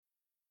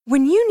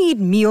When you need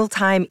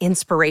mealtime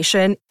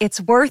inspiration,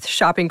 it's worth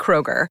shopping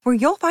Kroger, where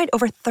you'll find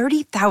over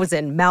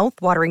 30,000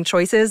 mouth-watering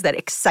choices that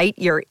excite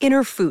your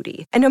inner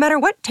foodie. And no matter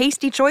what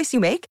tasty choice you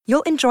make,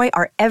 you'll enjoy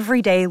our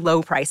everyday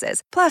low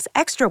prices, plus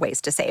extra ways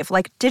to save,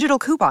 like digital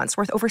coupons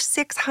worth over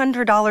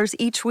 $600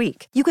 each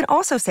week. You can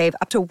also save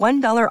up to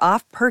 $1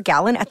 off per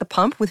gallon at the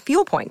pump with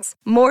fuel points.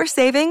 More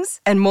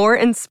savings and more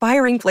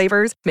inspiring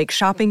flavors make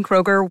shopping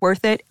Kroger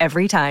worth it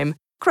every time.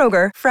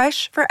 Kroger,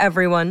 fresh for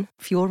everyone.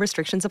 Fuel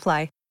restrictions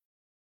apply.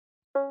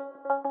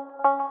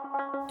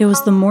 It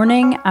was the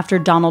morning after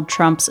Donald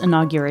Trump's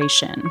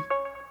inauguration.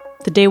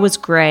 The day was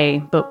gray,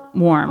 but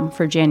warm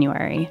for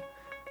January.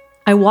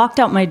 I walked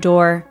out my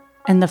door,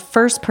 and the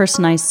first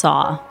person I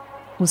saw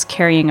was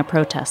carrying a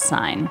protest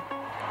sign.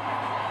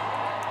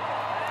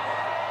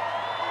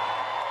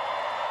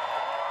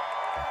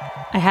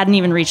 I hadn't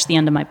even reached the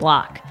end of my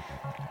block.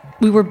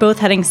 We were both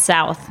heading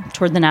south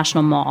toward the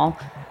National Mall,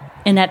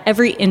 and at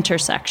every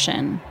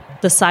intersection,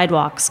 the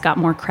sidewalks got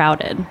more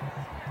crowded.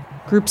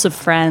 Groups of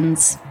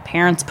friends,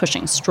 parents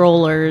pushing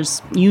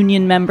strollers,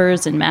 union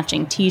members in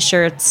matching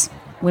t-shirts,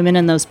 women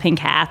in those pink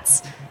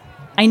hats.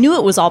 I knew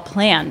it was all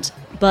planned,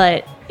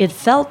 but it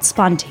felt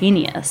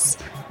spontaneous.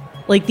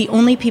 Like the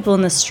only people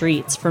in the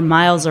streets for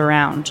miles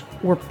around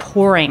were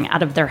pouring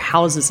out of their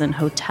houses and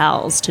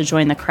hotels to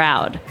join the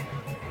crowd.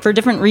 For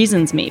different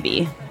reasons,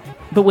 maybe,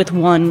 but with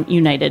one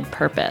united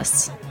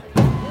purpose.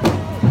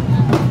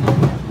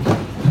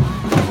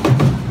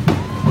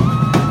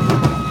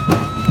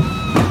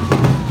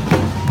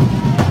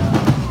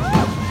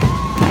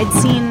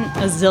 I'd seen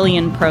a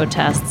zillion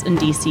protests in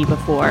D.C.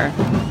 before,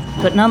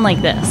 but none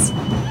like this.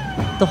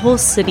 The whole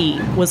city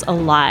was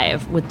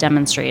alive with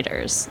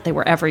demonstrators. They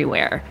were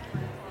everywhere.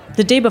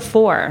 The day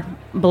before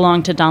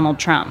belonged to Donald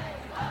Trump,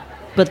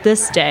 but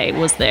this day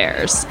was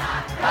theirs. Go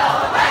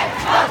away.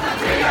 Welcome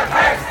to your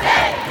first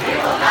day. We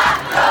will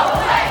not go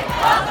away.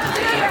 Welcome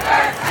to your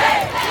first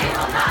day. We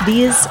will not.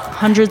 These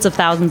hundreds of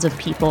thousands of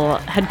people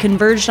had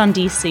converged on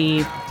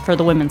D.C. for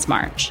the Women's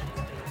March.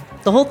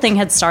 The whole thing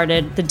had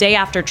started the day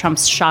after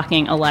Trump's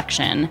shocking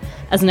election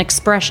as an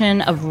expression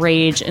of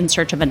rage in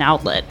search of an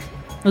outlet.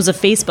 It was a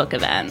Facebook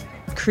event,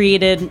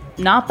 created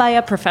not by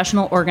a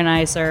professional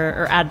organizer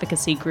or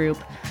advocacy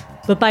group,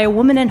 but by a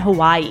woman in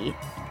Hawaii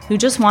who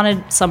just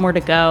wanted somewhere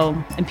to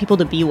go and people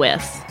to be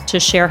with, to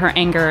share her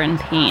anger and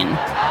pain.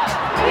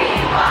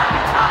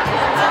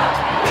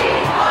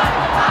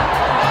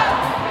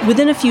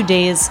 Within a few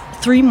days,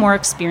 3 more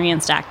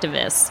experienced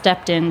activists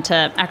stepped in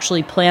to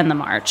actually plan the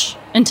march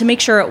and to make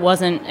sure it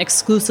wasn't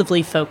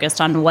exclusively focused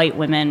on white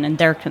women and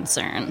their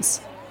concerns.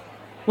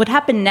 What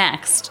happened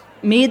next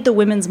made the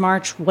Women's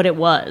March what it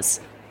was,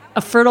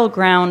 a fertile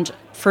ground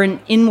for an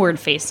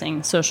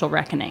inward-facing social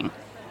reckoning.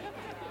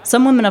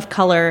 Some women of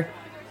color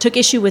took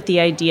issue with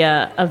the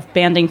idea of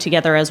banding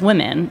together as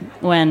women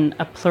when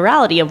a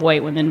plurality of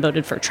white women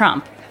voted for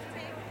Trump.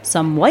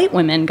 Some white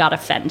women got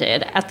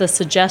offended at the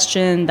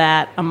suggestion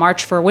that a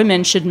march for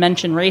women should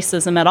mention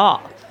racism at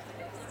all.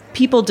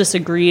 People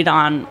disagreed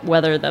on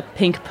whether the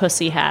pink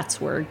pussy hats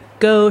were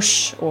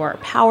gauche or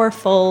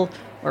powerful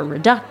or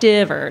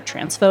reductive or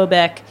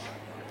transphobic,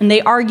 and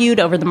they argued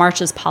over the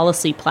march's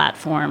policy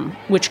platform,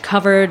 which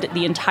covered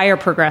the entire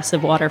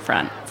progressive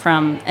waterfront,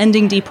 from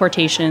ending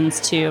deportations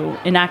to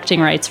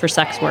enacting rights for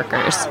sex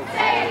workers.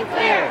 Say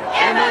clear.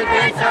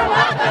 Immigrants are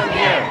welcome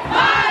here.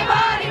 My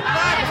body,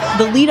 my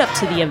The lead up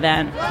to the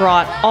event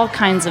brought all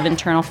kinds of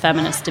internal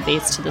feminist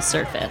debates to the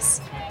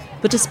surface.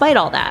 But despite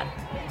all that,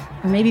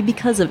 or maybe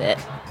because of it,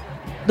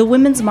 the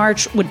Women's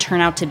March would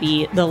turn out to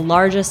be the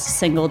largest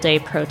single-day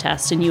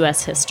protest in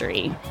U.S.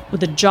 history,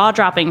 with a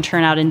jaw-dropping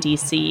turnout in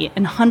D.C.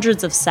 and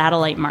hundreds of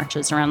satellite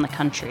marches around the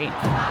country.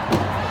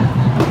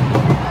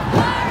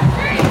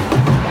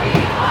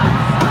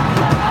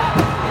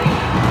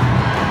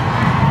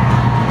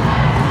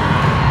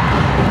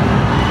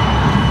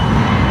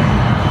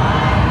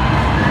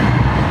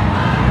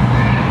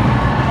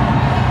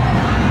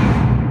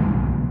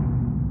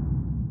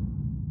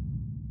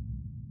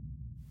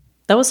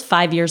 That was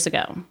 5 years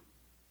ago.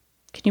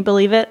 Can you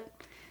believe it?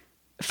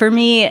 For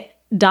me,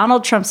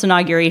 Donald Trump's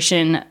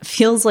inauguration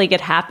feels like it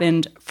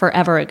happened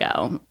forever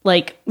ago,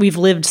 like we've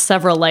lived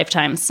several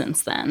lifetimes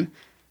since then.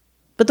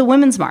 But the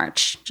Women's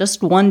March,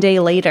 just one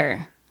day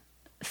later,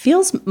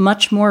 feels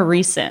much more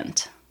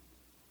recent.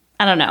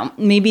 I don't know,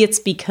 maybe it's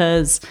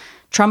because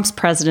Trump's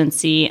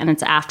presidency and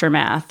its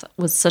aftermath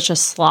was such a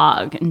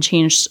slog and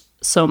changed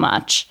so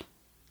much.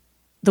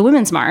 The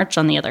Women's March,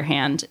 on the other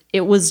hand,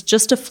 it was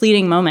just a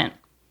fleeting moment.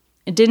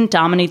 It didn't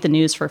dominate the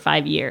news for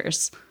 5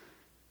 years.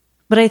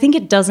 But I think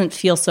it doesn't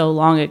feel so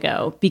long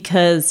ago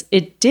because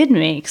it did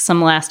make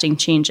some lasting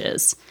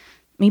changes.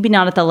 Maybe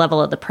not at the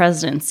level of the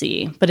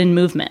presidency, but in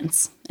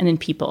movements and in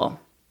people.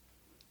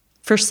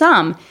 For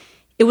some,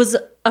 it was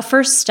a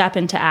first step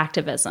into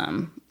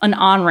activism, an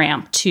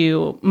on-ramp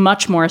to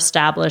much more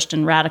established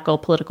and radical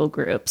political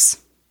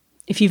groups.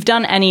 If you've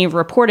done any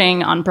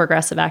reporting on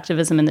progressive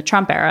activism in the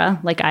Trump era,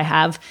 like I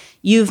have,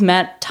 you've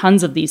met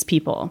tons of these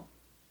people.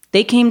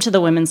 They came to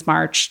the Women's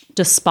March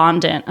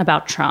despondent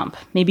about Trump,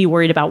 maybe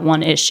worried about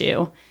one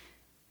issue.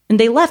 And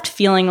they left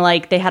feeling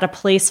like they had a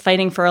place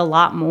fighting for a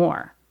lot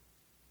more.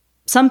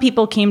 Some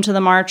people came to the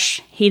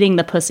march hating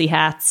the pussy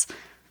hats,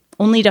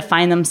 only to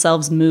find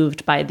themselves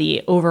moved by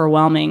the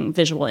overwhelming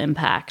visual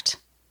impact.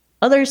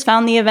 Others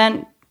found the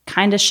event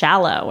kind of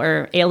shallow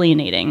or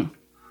alienating.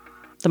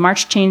 The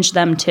march changed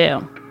them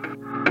too.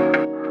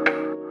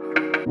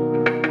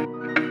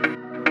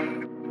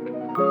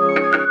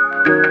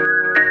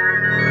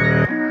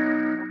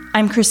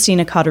 I'm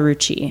Christina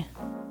Cauterucci.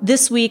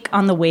 This week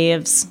on The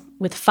Waves,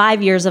 with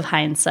 5 years of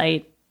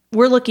hindsight,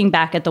 we're looking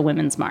back at the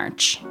Women's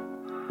March.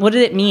 What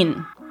did it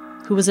mean?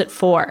 Who was it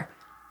for?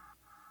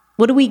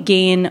 What do we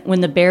gain when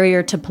the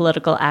barrier to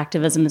political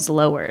activism is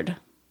lowered?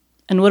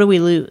 And what do we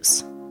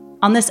lose?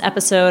 On this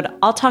episode,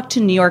 I'll talk to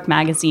New York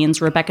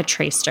Magazine's Rebecca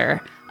Traister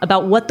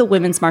about what the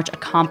Women's March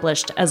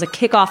accomplished as a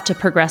kickoff to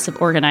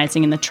progressive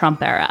organizing in the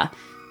Trump era,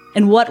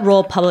 and what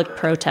role public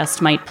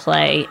protest might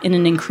play in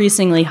an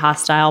increasingly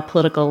hostile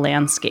political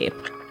landscape.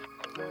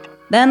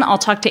 Then I'll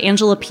talk to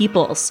Angela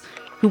Peoples,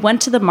 who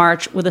went to the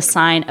march with a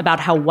sign about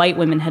how white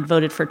women had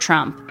voted for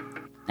Trump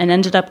and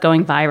ended up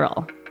going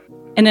viral.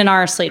 And in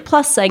our Slate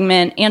Plus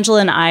segment, Angela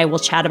and I will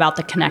chat about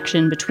the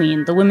connection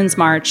between the Women's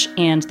March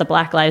and the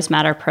Black Lives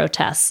Matter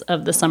protests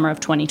of the summer of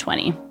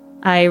 2020.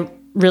 I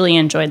really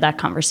enjoyed that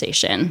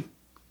conversation.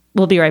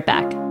 We'll be right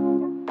back.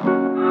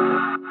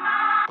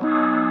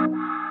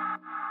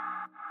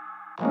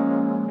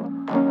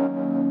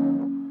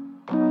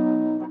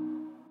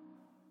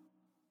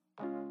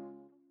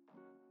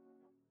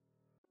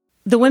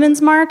 The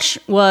Women's March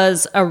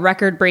was a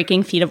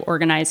record-breaking feat of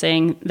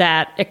organizing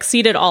that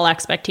exceeded all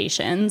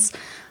expectations.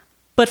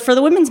 But for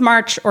the Women's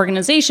March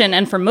organization,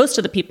 and for most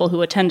of the people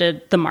who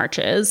attended the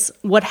marches,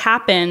 what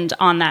happened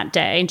on that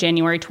day,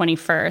 January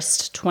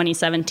 21st,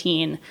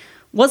 2017,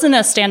 wasn't a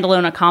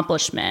standalone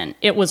accomplishment.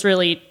 It was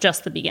really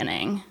just the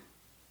beginning.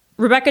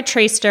 Rebecca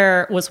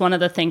Traister was one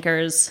of the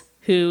thinkers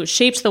who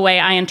shaped the way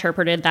I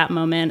interpreted that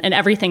moment and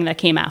everything that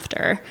came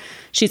after.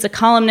 She's a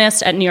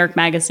columnist at New York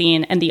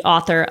Magazine and the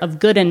author of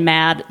Good and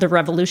Mad, The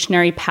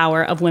Revolutionary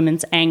Power of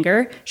Women's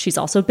Anger. She's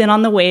also been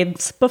on the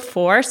Waves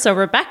before. So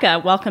Rebecca,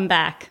 welcome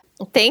back.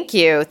 Thank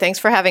you. Thanks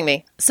for having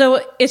me.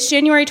 So it's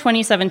January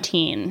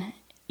 2017.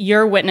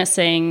 You're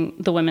witnessing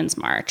the Women's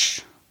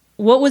March.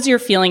 What was your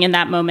feeling in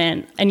that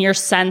moment and your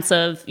sense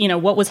of,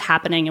 what was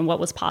happening and what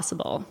was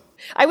possible?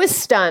 I was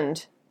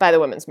stunned by the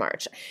Women's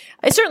March.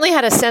 I certainly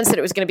had a sense that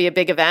it was going to be a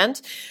big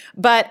event,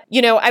 but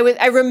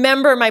I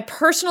remember my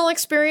personal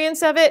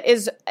experience of it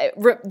is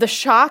the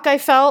shock I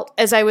felt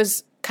as I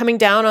was coming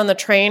down on the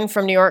train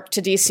from New York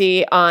to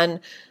DC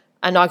on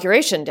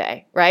Inauguration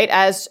Day, right?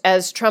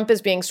 As Trump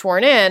is being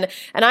sworn in,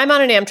 and I'm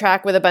on an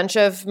Amtrak with a bunch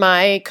of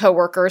my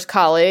coworkers,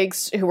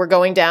 colleagues who were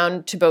going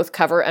down to both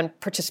cover and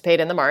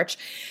participate in the march.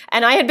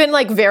 And I had been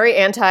very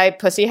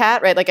anti-pussy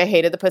hat, right? I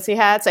hated the pussy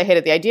hats. I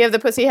hated the idea of the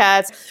pussy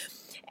hats.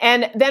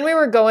 And then we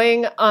were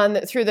going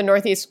through the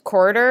Northeast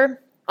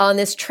Corridor on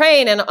this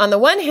train. And on the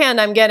one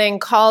hand, I'm getting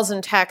calls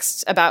and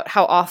texts about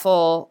how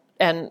awful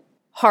and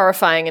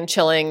horrifying and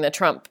chilling the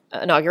Trump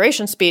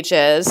inauguration speech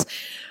is.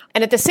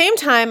 And at the same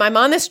time, I'm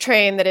on this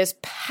train that is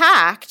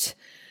packed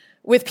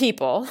with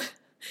people,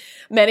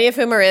 many of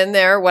whom are in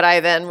there, what I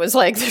then was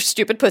their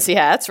stupid pussy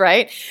hats,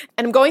 right?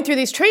 And I'm going through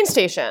these train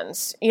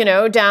stations,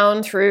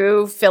 down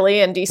through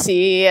Philly and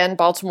DC and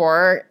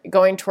Baltimore,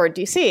 going toward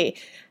DC.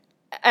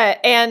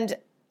 And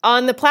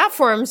on the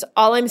platforms,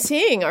 all I'm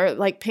seeing are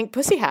pink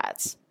pussy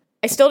hats.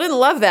 I still didn't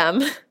love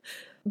them,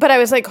 but I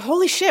was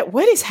holy shit,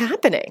 what is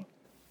happening?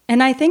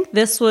 And I think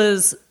this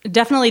was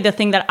definitely the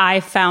thing that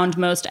I found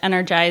most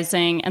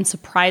energizing and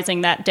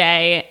surprising that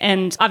day.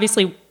 And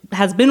obviously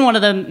has been one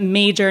of the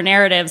major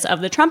narratives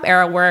of the Trump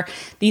era, where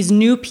these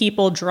new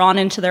people drawn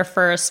into their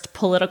first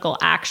political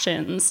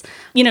actions.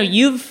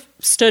 You've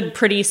stood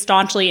pretty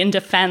staunchly in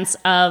defense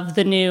of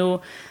the new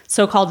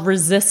so-called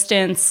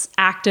resistance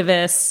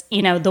activists,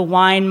 the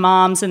wine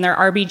moms in their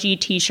RBG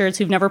t-shirts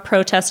who've never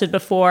protested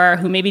before,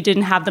 who maybe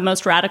didn't have the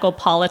most radical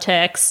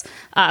politics,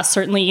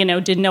 certainly,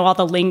 didn't know all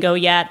the lingo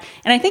yet.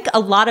 And I think a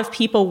lot of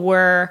people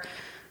were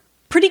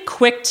pretty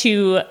quick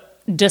to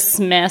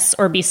dismiss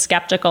or be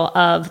skeptical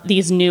of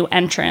these new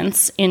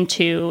entrants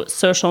into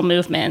social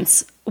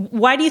movements.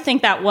 Why do you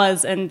think that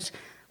was, and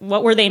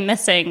what were they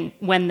missing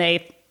when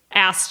they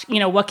asked,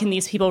 what can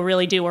these people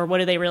really do, or what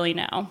do they really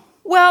know?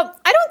 Well,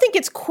 I don't think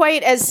it's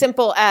quite as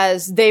simple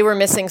as they were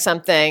missing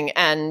something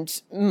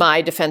and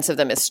my defense of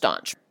them is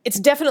staunch. It's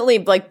definitely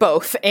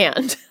both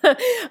and.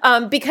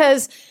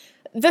 Because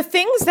the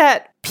things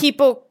that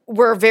people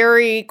were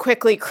very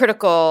quickly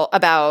critical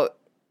about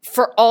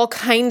for all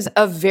kinds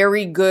of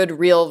very good,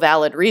 real,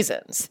 valid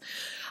reasons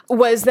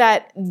was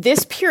that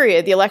this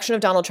period, the election of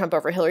Donald Trump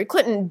over Hillary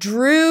Clinton,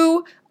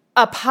 drew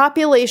a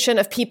population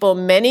of people,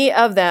 many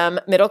of them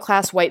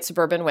middle-class white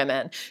suburban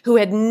women, who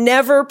had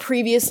never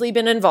previously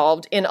been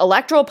involved in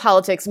electoral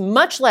politics,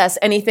 much less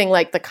anything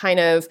like the kind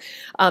of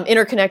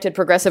interconnected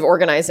progressive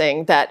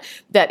organizing that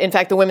in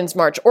fact the Women's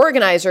March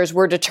organizers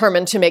were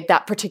determined to make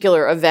that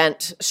particular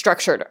event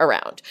structured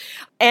around.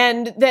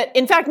 And that,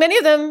 in fact, many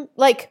of them,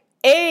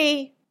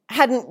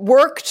 hadn't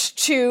worked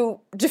to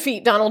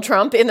defeat Donald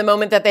Trump in the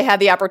moment that they had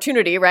the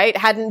opportunity, right?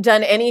 Hadn't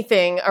done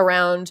anything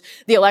around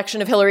the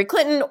election of Hillary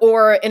Clinton,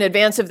 or in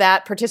advance of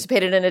that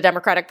participated in a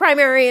Democratic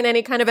primary in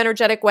any kind of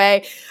energetic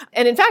way.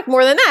 And in fact,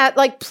 more than that,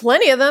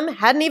 plenty of them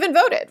hadn't even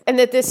voted. And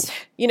that this,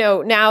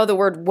 now the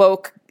word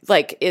woke,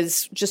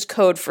 is just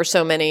code for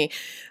so many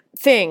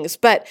things.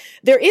 But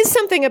there is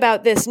something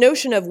about this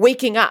notion of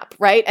waking up,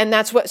 right? And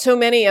that's what so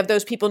many of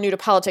those people new to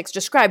politics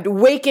described,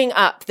 waking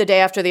up the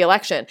day after the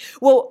election.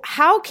 Well,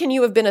 how can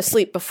you have been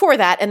asleep before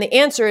that? And the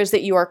answer is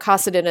that you are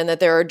cosseted, and that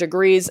there are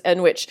degrees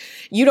in which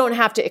you don't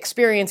have to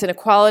experience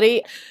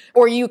inequality,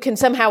 or you can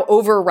somehow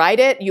override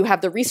it. You have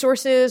the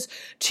resources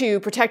to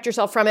protect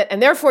yourself from it.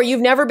 And therefore,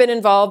 you've never been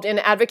involved in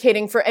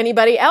advocating for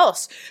anybody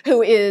else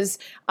who is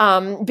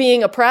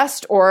being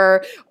oppressed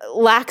or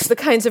lacks the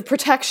kinds of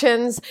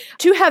protections.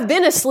 To have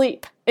been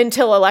asleep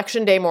until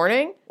Election Day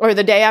morning, or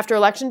the day after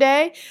Election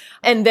Day,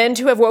 and then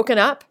to have woken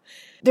up,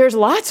 there's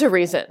lots of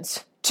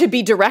reasons to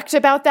be direct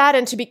about that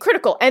and to be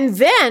critical. And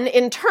then,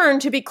 in turn,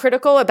 to be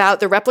critical about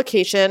the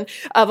replication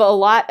of a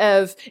lot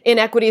of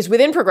inequities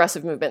within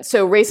progressive movements.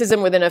 So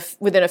racism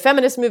within a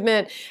feminist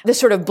movement, this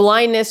sort of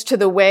blindness to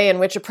the way in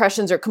which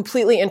oppressions are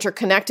completely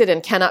interconnected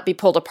and cannot be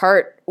pulled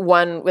apart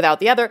one without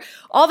the other.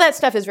 All that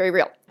stuff is very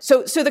real.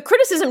 So the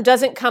criticism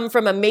doesn't come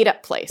from a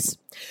made-up place,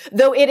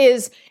 though it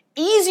is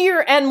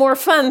easier and more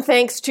fun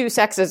thanks to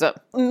sexism.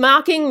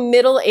 Mocking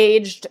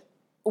middle-aged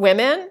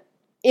women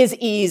is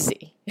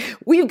easy.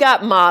 We've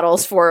got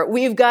models for it.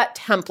 We've got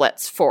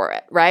templates for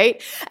it,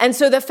 right? And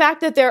so the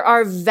fact that there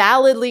are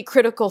validly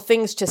critical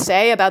things to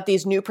say about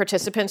these new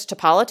participants to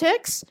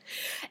politics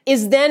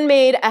is then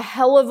made a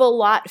hell of a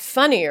lot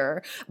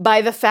funnier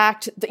by the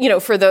fact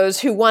that, for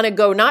those who want to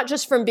go not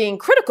just from being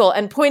critical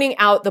and pointing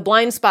out the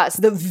blind spots,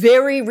 the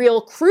very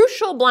real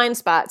crucial blind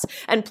spots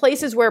and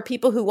places where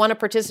people who want to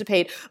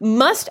participate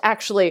must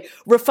actually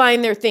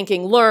refine their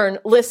thinking, learn,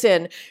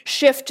 listen,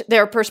 shift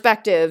their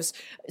perspectives,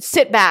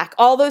 sit back,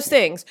 all those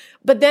things,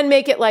 but then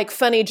make it like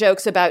funny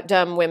jokes about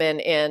dumb women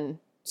in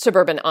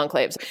suburban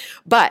enclaves.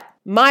 But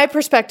my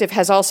perspective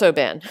has also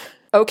been,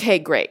 okay,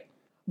 great.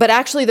 But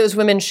actually, those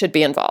women should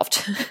be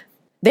involved.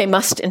 They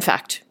must, in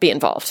fact, be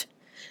involved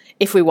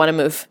if we want to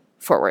move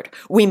forward.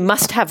 We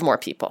must have more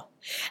people.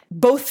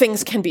 Both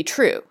things can be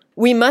true.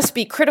 We must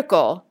be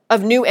critical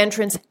of new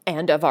entrants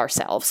and of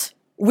ourselves.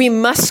 We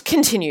must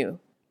continue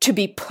to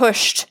be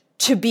pushed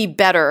to be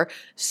better,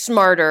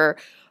 smarter,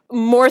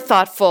 more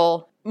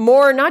thoughtful,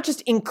 more not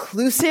just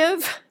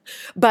inclusive,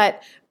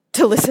 but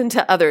to listen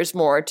to others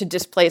more, to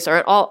displace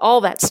all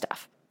that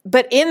stuff.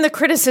 But in the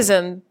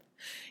criticism,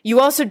 you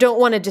also don't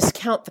want to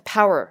discount the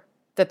power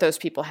that those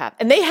people have.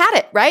 And they had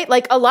it, right?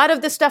 Like a lot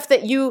of the stuff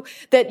that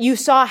you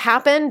saw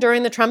happen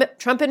during the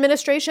Trump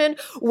administration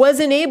was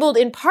enabled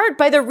in part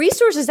by the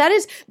resources. That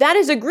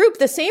is a group,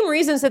 the same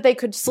reasons that they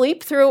could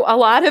sleep through a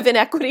lot of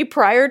inequity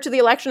prior to the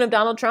election of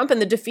Donald Trump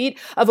and the defeat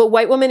of a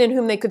white woman in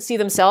whom they could see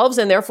themselves,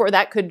 and therefore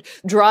that could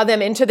draw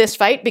them into this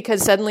fight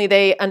because suddenly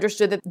they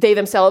understood that they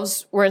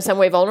themselves were in some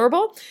way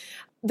vulnerable.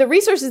 The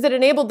resources that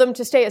enabled them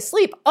to stay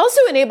asleep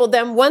also enabled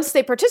them, once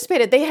they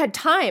participated, they had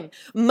time,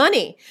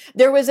 money.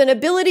 There was an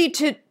ability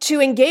to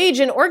engage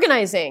in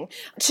organizing,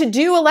 to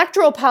do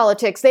electoral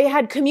politics. They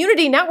had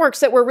community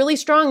networks that were really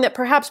strong that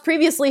perhaps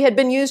previously had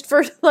been used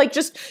for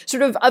just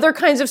sort of other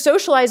kinds of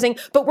socializing,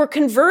 but were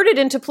converted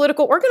into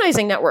political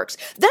organizing networks.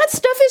 That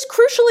stuff is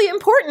crucially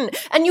important.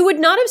 And you would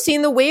not have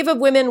seen the wave of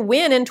women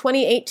win in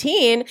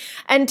 2018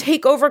 and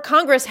take over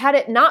Congress had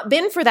it not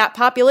been for that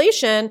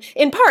population,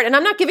 in part. And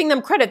I'm not giving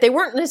them credit. They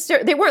weren't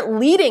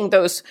leading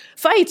those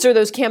fights or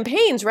those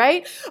campaigns,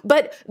 right?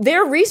 But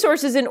their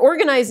resources in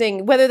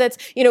organizing, whether that's,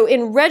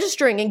 in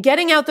registering and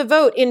getting out the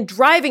vote, in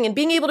driving and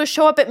being able to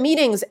show up at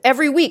meetings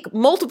every week,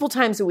 multiple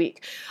times a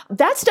week,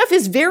 that stuff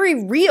is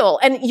very real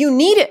and you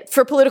need it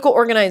for political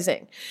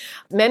organizing.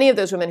 Many of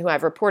those women who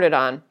I've reported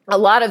on, a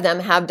lot of them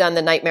have done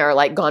the nightmare,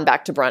 gone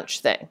back to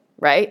brunch thing,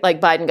 right?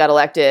 Like Biden got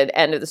elected,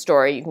 end of the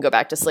story, you can go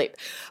back to sleep.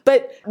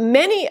 But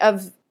many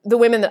of the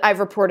women that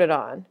I've reported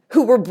on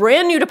who were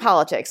brand new to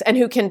politics and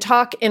who can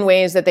talk in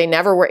ways that they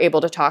never were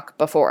able to talk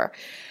before,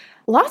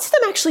 lots of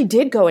them actually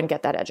did go and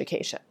get that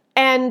education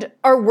and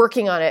are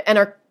working on it and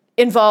are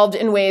involved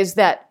in ways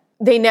that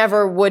they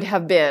never would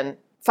have been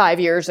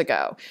 5 years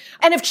ago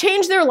and have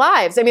changed there's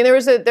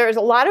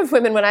a lot of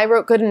women when I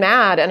wrote Good and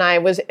Mad and I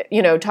was,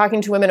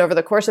 talking to women over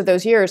the course of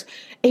those years,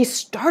 a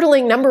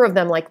startling number of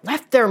them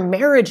left their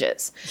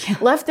marriages,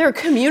 left their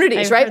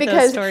communities, right?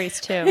 Because those stories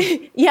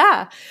too.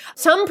 Yeah.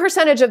 Some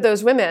percentage of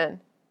those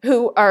women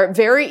who are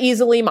very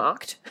easily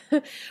mocked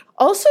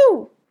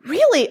also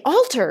really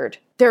altered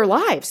their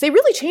lives. They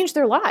really changed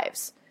their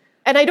lives.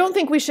 And I don't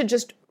think we should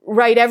just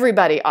write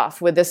everybody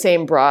off with the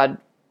same broad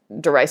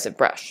derisive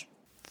brush.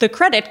 The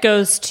credit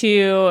goes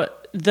to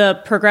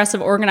the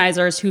progressive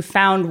organizers who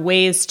found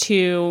ways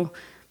to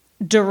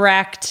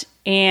direct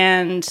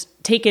and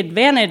take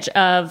advantage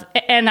of,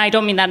 and I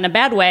don't mean that in a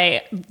bad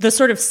way, the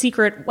sort of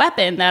secret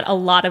weapon that a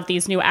lot of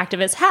these new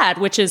activists had,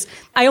 which is,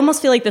 I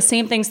almost feel like the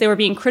same things they were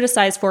being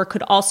criticized for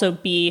could also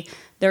be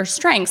their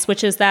strengths,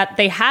 which is that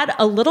they had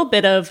a little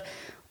bit of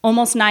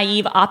almost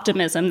naive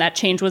optimism that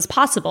change was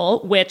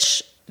possible,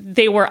 which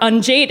they were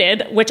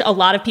unjaded, which a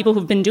lot of people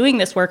who've been doing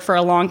this work for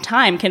a long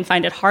time can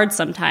find it hard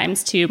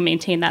sometimes to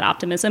maintain that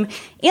optimism.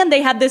 And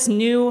they had this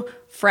new,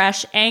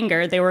 fresh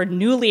anger. They were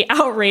newly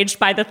outraged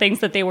by the things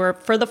that they were,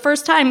 for the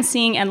first time,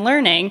 seeing and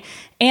learning.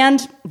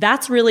 And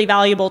that's really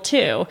valuable,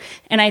 too.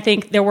 And I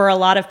think there were a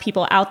lot of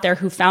people out there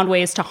who found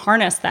ways to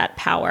harness that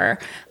power.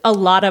 A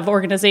lot of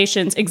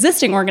organizations,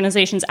 existing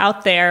organizations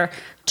out there,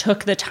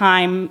 took the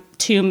time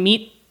to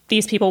meet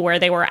these people where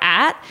they were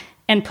at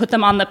and put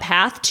them on the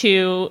path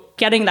to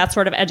getting that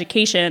sort of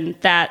education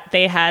that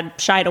they had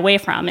shied away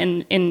from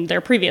in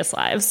their previous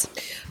lives.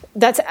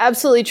 That's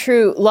absolutely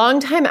true.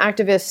 Longtime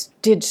activists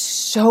did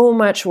so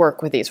much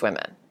work with these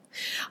women.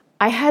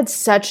 I had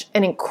such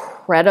an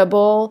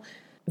incredible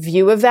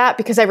view of that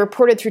because I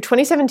reported through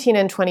 2017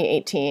 and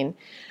 2018.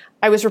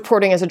 I was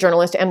reporting as a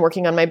journalist and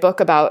working on my book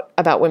about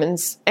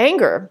women's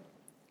anger,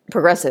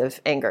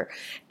 progressive anger.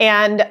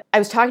 And I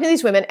was talking to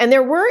these women, and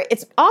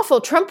it's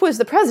awful, Trump was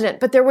the president,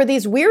 but there were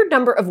these weird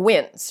number of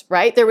wins,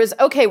 right? There was,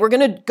 okay, we're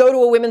going to go to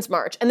a women's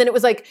march. And then it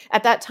was like,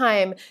 at that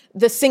time,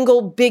 the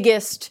single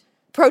biggest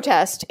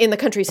protest in the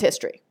country's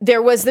history.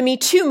 There was the Me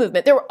Too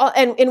movement. There were,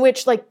 and in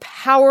which like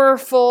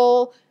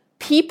powerful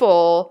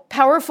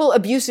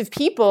abusive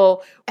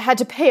people had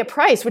to pay a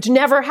price, which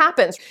never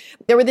happens.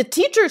 There were the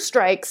teacher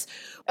strikes,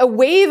 a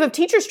wave of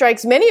teacher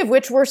strikes, many of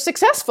which were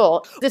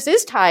successful. This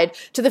is tied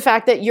to the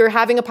fact that you're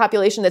having a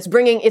population that's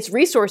bringing its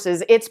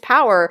resources, its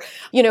power.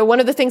 You know, one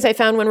of the things I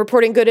found when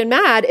reporting Good and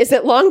Mad is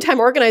that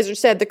longtime organizers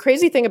said the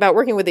crazy thing about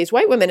working with these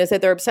white women is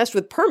that they're obsessed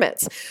with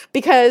permits.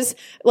 Because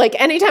like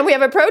anytime we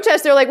have a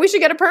protest, they're like, we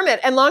should get a permit.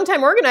 And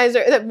longtime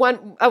organizer,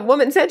 a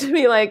woman said to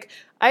me like,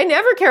 I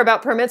never care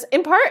about permits.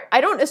 In part,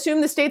 I don't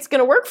assume the state's going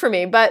to work for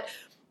me, but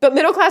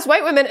middle-class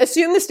white women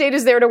assume the state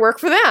is there to work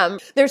for them.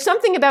 There's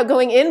something about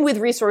going in with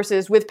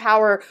resources, with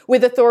power,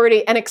 with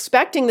authority, and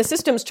expecting the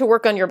systems to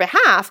work on your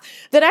behalf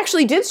that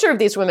actually did serve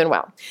these women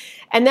well.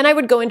 And then I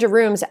would go into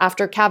rooms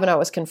after Kavanaugh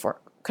was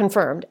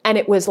confirmed, and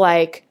it was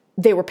like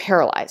they were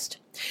paralyzed.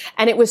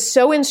 And it was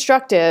so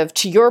instructive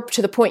to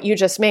the point you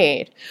just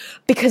made,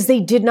 because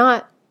they did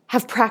not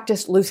have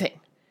practiced losing.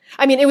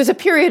 I mean, it was a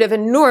period of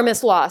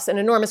enormous loss and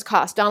enormous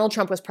cost. Donald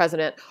Trump was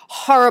president.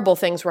 Horrible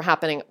things were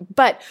happening.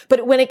 But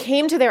when it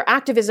came to their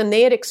activism,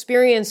 they had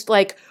experienced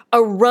like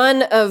a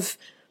run of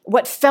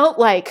what felt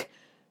like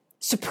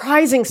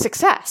surprising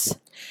success.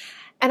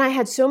 And I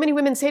had so many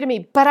women say to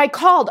me, but I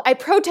called, I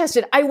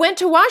protested, I went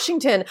to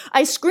Washington,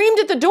 I screamed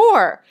at the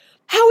door.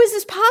 How is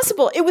this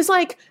possible? It was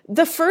like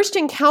the first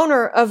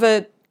encounter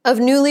of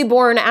newly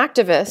born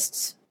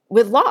activists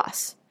with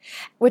loss.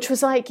 Which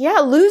was like, yeah,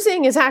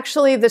 losing is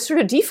actually the sort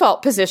of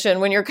default position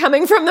when you're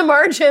coming from the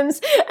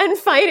margins and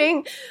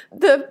fighting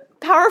the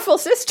powerful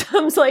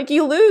systems. Like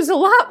you lose a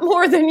lot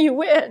more than you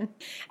win.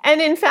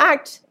 And in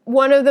fact,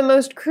 one of the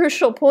most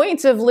crucial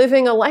points of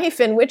living a life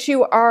in which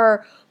you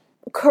are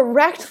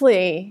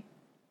correctly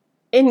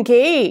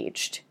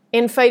engaged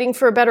in fighting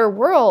for a better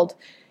world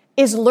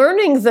is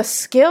learning the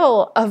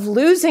skill of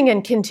losing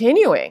and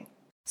continuing.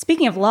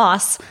 Speaking of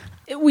loss,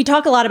 we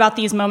talk a lot about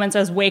these moments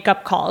as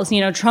wake-up calls.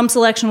 You know, Trump's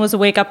election was a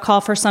wake-up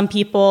call for some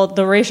people.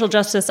 The racial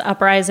justice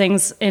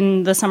uprisings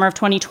in the summer of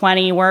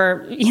 2020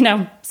 were, you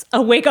know,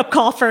 a wake-up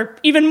call for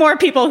even more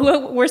people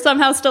who were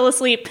somehow still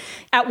asleep.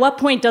 At what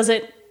point does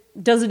it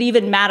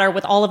even matter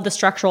with all of the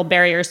structural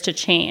barriers to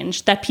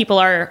change that people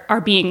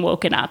are being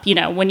woken up? You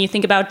know, when you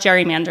think about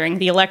gerrymandering,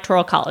 the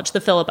Electoral College,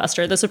 the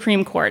filibuster, the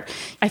Supreme Court,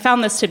 I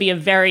found this to be a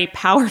very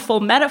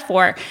powerful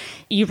metaphor.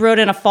 You wrote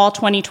in a fall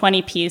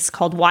 2020 piece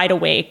called Wide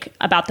Awake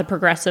about the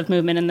progressive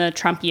movement in the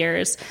Trump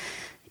years.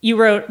 You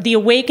wrote, the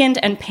awakened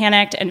and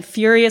panicked and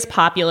furious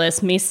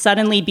populace may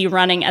suddenly be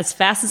running as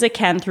fast as it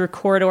can through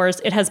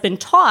corridors it has been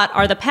taught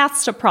are the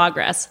paths to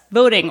progress: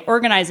 voting,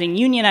 organizing,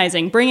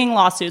 unionizing, bringing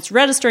lawsuits,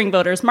 registering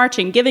voters,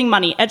 marching, giving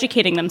money,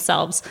 educating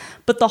themselves.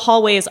 But the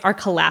hallways are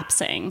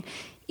collapsing.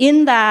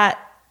 In that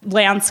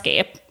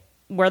landscape,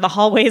 where the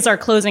hallways are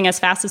closing as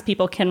fast as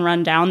people can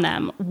run down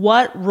them,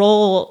 what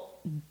role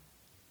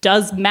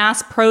does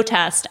mass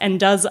protest and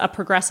does a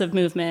progressive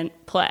movement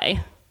play?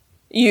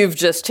 You've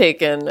just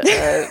taken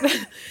an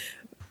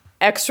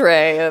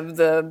X-ray of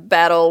the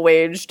battle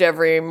waged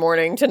every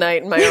morning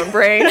tonight in my own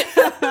brain.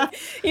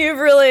 You've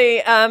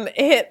really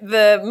hit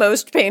the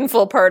most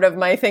painful part of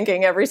my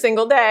thinking every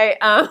single day.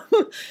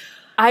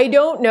 I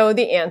don't know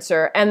the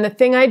answer. And the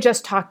thing I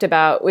just talked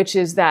about, which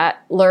is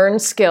that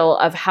learned skill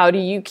of how do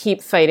you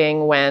keep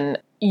fighting when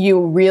you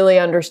really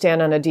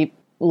understand on a deep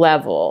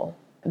level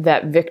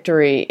that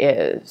victory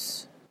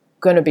is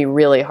going to be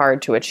really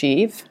hard to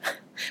achieve.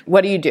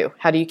 What do you do?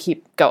 How do you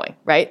keep going,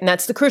 right? And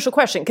that's the crucial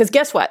question. Because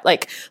guess what?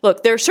 Like,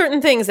 look, there are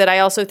certain things that I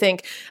also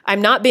think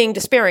I'm not being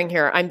despairing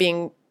here. I'm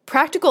being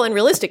practical and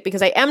realistic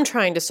because I am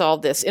trying to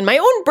solve this in my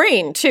own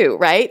brain too,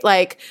 right?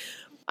 Like,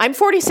 I'm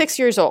 46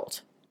 years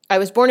old. I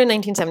was born in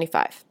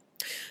 1975.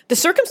 The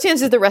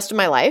circumstances of the rest of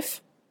my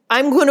life,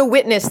 I'm going to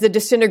witness the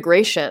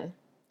disintegration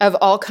of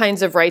all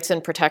kinds of rights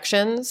and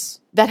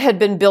protections that had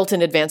been built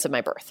in advance of my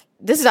birth.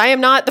 I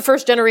am not the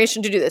first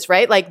generation to do this,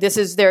 right? Like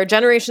there are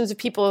generations of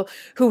people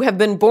who have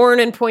been born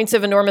in points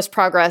of enormous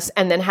progress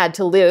and then had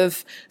to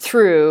live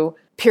through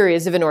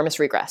periods of enormous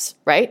regress,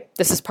 right?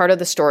 This is part of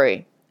the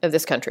story of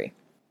this country.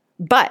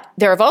 But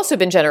there have also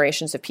been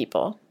generations of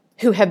people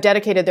who have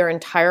dedicated their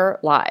entire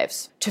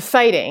lives to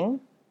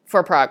fighting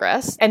for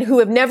progress and who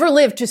have never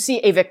lived to see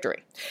a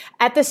victory.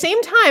 At the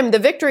same time, the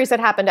victories that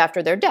happened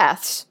after their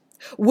deaths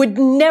would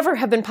never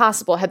have been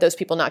possible had those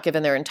people not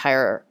given their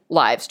entire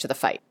lives to the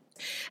fight.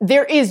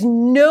 There is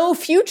no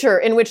future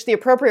in which the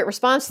appropriate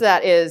response to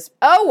that is,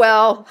 oh,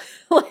 well,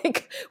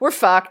 like, we're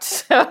fucked,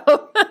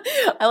 so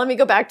let me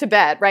go back to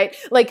bed, right?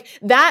 Like,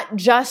 that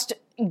just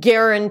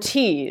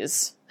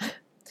guarantees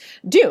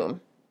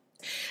doom.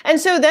 And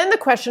so then the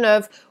question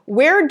of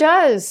where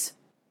does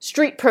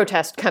street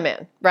protest come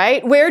in,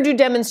 right? Where do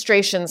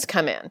demonstrations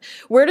come in?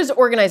 Where does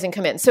organizing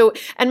come in? So,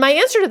 and my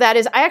answer to that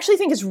is I actually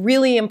think it's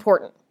really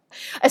important,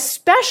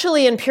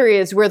 especially in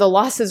periods where the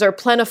losses are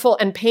plentiful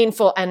and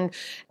painful and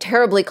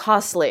terribly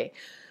costly.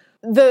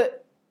 The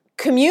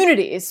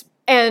communities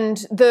and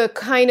the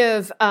kind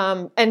of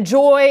and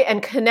joy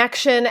and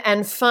connection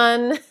and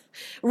fun,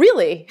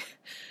 really,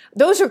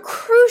 those are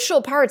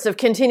crucial parts of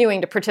continuing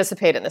to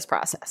participate in this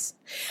process.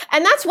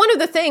 And that's one of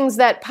the things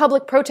that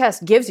public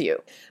protest gives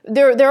you.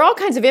 There are all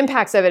kinds of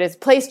impacts of it. It's a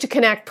place to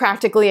connect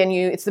practically, and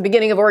it's the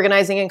beginning of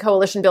organizing and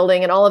coalition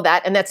building and all of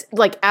that. And that's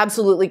like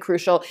absolutely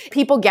crucial.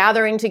 People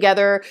gathering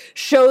together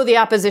show the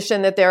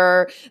opposition that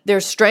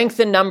there's strength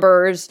in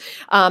numbers,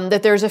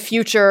 that there's a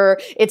future.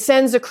 It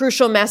sends a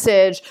crucial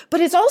message,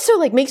 but it's also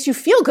like makes you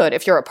feel good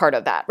if you're a part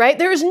of that, right?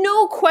 There is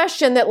no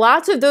question that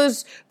lots of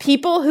those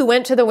people who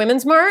went to the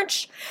Women's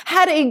March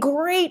had a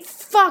great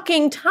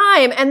fucking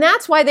time. And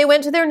that's why they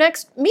went to their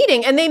next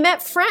meeting and they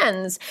met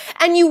friends.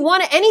 And you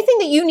want anything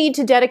that you need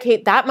to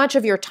dedicate that much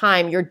of your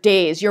time, your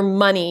days, your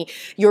money,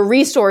 your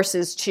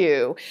resources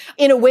to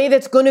in a way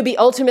that's going to be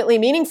ultimately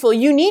meaningful,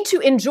 you need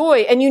to enjoy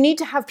and you need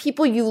to have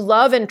people you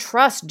love and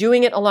trust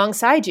doing it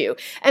alongside you.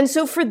 And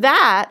so for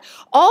that,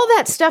 all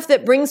that stuff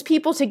that brings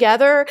people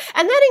together,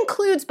 and that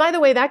includes, by the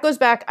way, that goes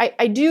back,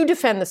 I do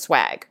defend the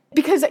swag.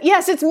 Because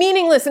yes, it's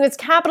meaningless and it's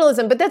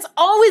capitalism, but that's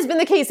always been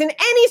the case. In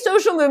any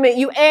social movement,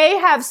 you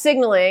have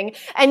signaling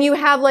and you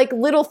have like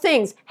little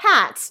things,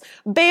 hats,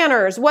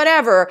 banners,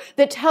 whatever,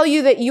 that tell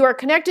you that you are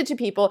connected to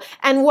people.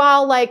 And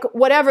while like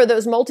whatever,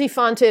 those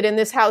multi-fonted in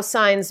this house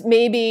signs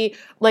may be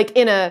like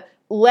in a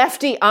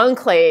lefty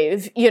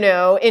enclave,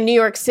 in New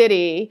York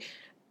City,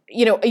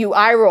 you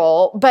eye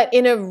roll, but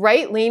in a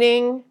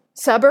right-leaning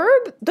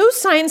suburb, those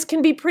signs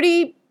can be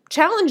pretty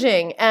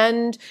challenging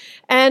and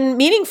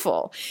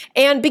meaningful.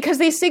 And because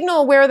they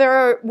signal where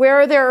there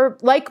are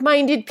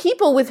like-minded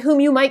people with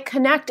whom you might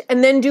connect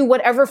and then do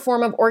whatever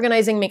form of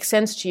organizing makes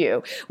sense to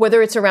you,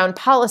 whether it's around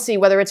policy,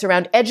 whether it's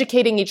around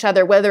educating each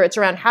other, whether it's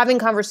around having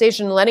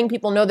conversation, letting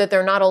people know that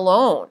they're not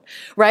alone,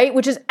 right?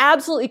 Which is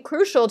absolutely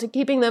crucial to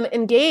keeping them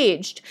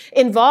engaged,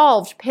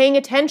 involved, paying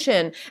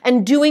attention,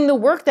 and doing the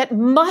work that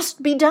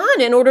must be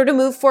done in order to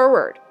move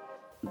forward.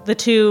 The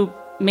two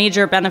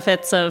major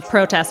benefits of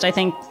protest, I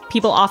think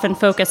people often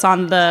focus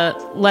on the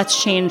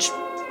let's change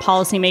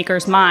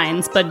policymakers'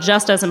 minds, but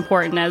just as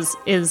important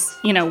is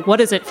what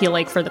does it feel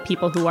like for the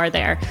people who are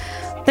there?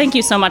 Thank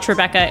you so much,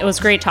 Rebecca. It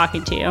was great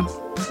talking to you.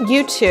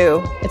 You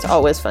too. It's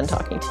always fun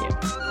talking to you.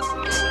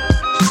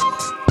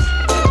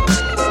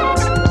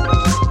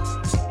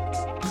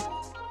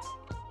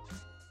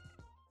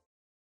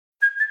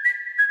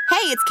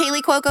 Hey, it's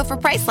Kaylee Cuoco for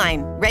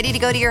Priceline. Ready to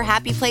go to your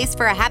happy place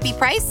for a happy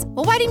price?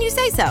 Well, why didn't you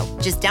say so?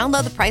 Just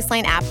download the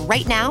Priceline app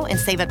right now and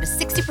save up to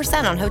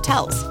 60% on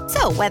hotels.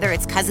 So whether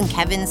it's Cousin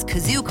Kevin's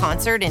Kazoo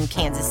Concert in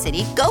Kansas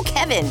City, go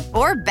Kevin,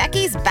 or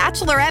Becky's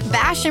Bachelorette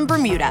Bash in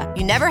Bermuda,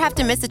 you never have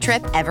to miss a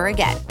trip ever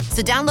again.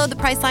 So download the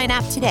Priceline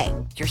app today.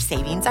 Your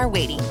savings are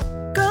waiting.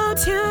 Go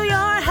to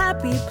your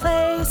happy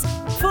place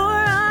for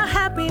a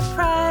happy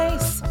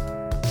price.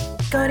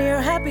 Go to your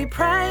happy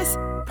price,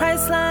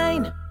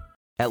 Priceline.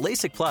 At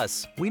LASIK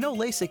Plus, we know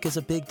LASIK is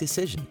a big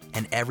decision,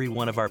 and every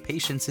one of our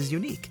patients is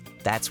unique.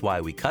 That's why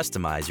we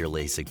customize your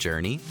LASIK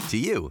journey to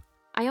you.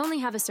 I only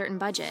have a certain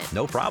budget.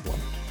 No problem.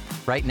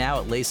 Right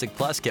now at LASIK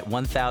Plus, get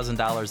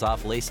 $1,000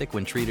 off LASIK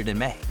when treated in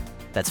May.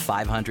 That's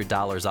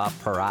 $500 off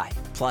per eye,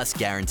 plus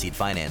guaranteed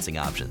financing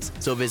options.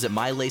 So visit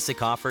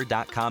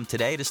MyLASIKoffer.com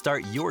today to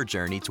start your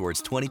journey towards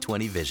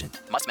 20/20 vision.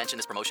 Must mention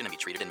this promotion and be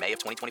treated in May of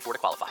 2024 to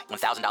qualify.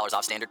 $1,000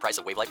 off standard price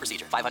of wave light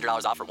procedure.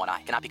 $500 off for one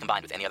eye. Cannot be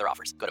combined with any other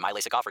offers. Go to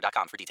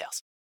MyLASIKoffer.com for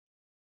details.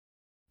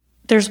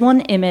 There's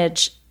one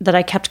image that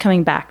I kept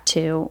coming back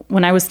to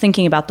when I was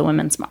thinking about the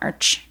Women's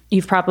March.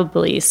 You've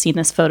probably seen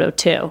this photo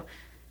too.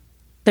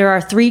 There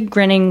are 3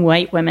 grinning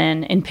white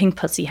women in pink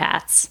pussy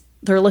hats.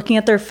 They're looking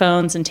at their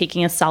phones and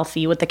taking a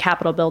selfie with the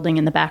Capitol building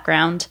in the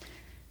background.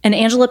 And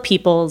Angela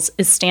Peoples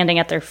is standing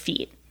at their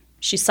feet.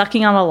 She's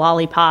sucking on a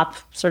lollipop,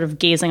 sort of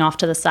gazing off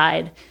to the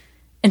side.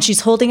 And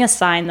she's holding a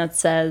sign that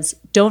says,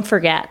 "Don't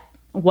forget,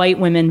 white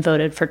women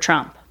voted for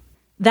Trump."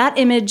 That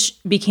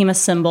image became a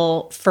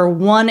symbol for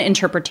one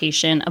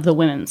interpretation of the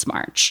Women's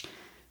March,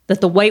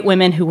 that the white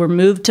women who were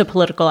moved to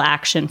political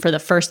action for the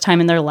first time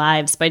in their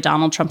lives by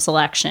Donald Trump's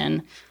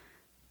election,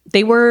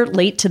 they were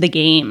late to the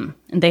game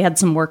and they had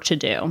some work to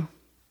do.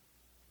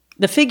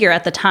 The figure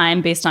at the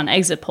time, based on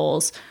exit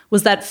polls,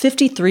 was that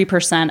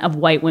 53% of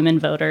white women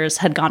voters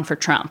had gone for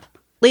Trump.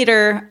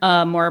 Later,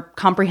 a more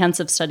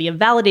comprehensive study of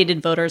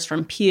validated voters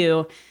from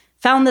Pew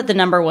found that the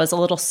number was a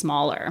little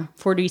smaller,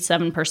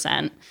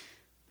 47%.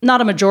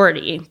 Not a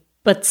majority,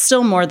 but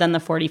still more than the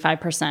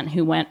 45%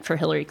 who went for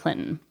Hillary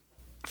Clinton.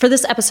 For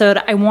this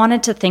episode, I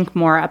wanted to think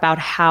more about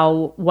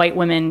how white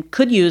women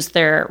could use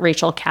their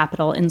racial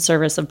capital in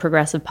service of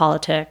progressive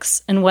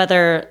politics and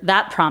whether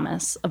that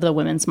promise of the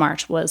Women's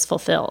March was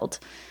fulfilled.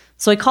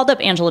 So I called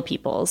up Angela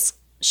Peoples.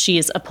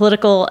 She's a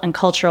political and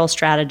cultural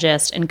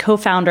strategist and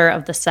co-founder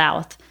of The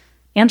South.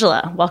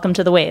 Angela, welcome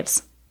to The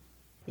Waves.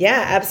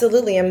 Yeah,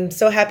 absolutely. I'm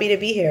so happy to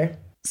be here.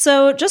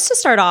 So just to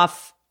start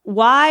off,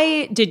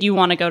 why did you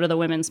want to go to the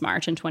Women's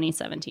March in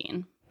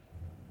 2017?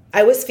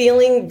 I was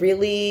feeling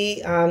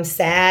really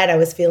sad. I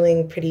was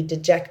feeling pretty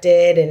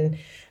dejected and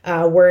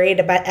worried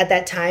about, at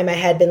that time, I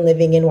had been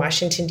living in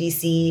Washington,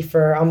 D.C.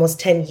 for almost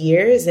 10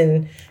 years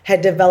and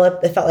had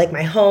developed, it felt like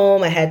my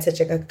home. I had such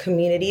a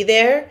community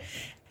there.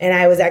 And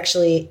I was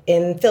actually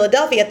in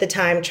Philadelphia at the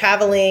time,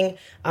 traveling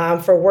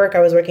for work. I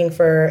was working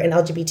for an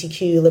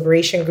LGBTQ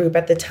liberation group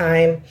at the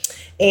time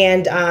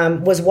and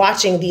was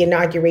watching the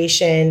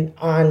inauguration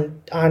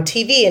on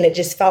TV. And it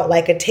just felt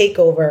like a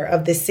takeover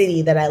of the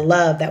city that I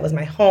loved. That was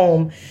my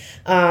home.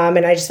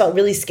 And I just felt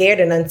really scared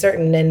and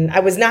uncertain. And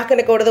I was not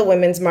going to go to the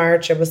Women's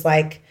March. I was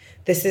like,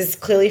 this is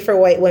clearly for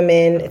white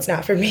women. It's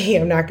not for me.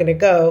 I'm not going to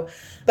go.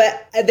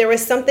 But there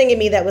was something in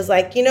me that was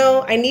like,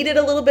 I needed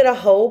a little bit of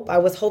hope. I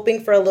was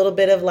hoping for a little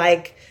bit of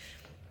like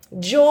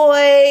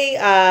joy,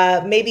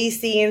 maybe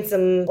seeing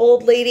some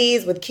old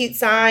ladies with cute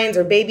signs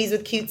or babies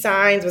with cute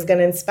signs was going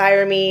to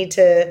inspire me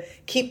to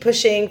keep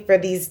pushing for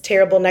these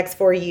terrible next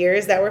 4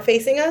 years that were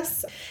facing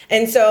us.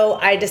 And so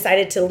I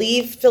decided to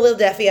leave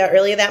Philadelphia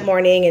early that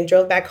morning and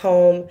drove back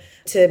home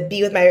to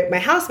be with my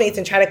housemates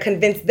and try to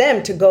convince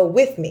them to go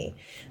with me.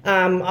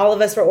 All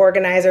of us were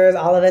organizers.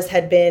 All of us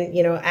had been,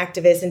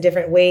 activists in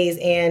different ways.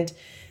 And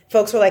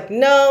folks were like,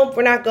 no,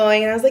 we're not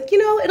going. And I was like,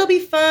 it'll be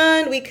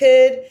fun. We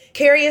could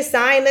carry a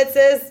sign that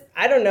says,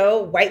 I don't know,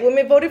 white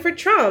women voted for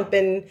Trump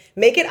and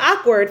make it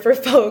awkward for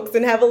folks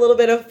and have a little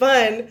bit of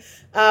fun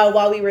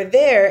while we were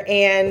there.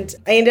 And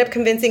I ended up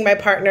convincing my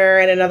partner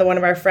and another one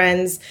of our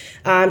friends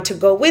to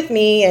go with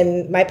me.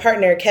 And my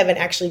partner, Kevin,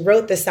 actually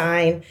wrote the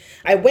sign.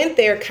 I went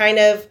there kind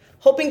of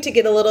hoping to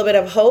get a little bit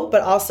of hope,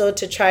 but also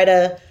to try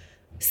to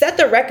set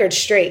the record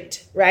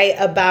straight, right,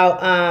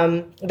 about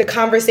the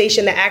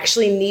conversation that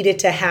actually needed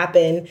to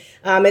happen.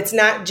 It's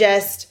not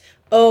just,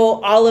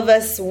 all of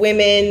us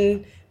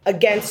women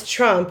against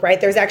Trump,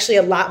 right? There's actually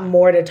a lot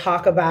more to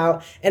talk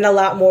about and a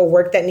lot more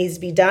work that needs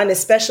to be done,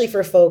 especially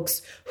for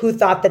folks who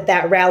thought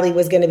that rally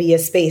was going to be a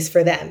space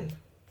for them.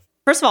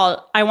 First of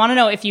all, I want to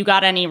know if you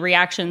got any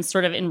reactions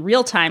sort of in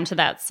real time to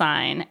that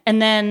sign. And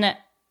then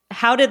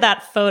how did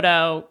that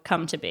photo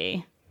come to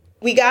be?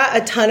 We got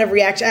a ton of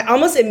reaction.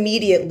 Almost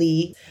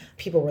immediately,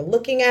 people were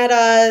looking at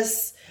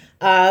us.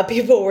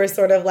 People were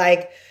sort of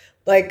like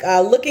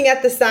looking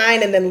at the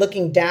sign and then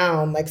looking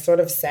down, like sort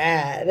of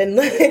sad, and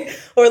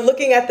or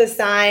looking at the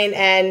sign.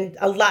 And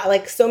a lot,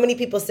 like so many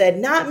people said,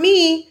 "Not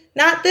me,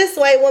 not this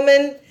white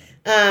woman."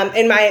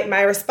 And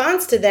my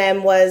response to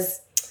them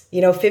was,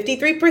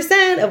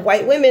 53% of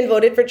white women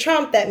voted for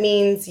Trump. That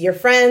means your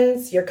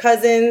friends, your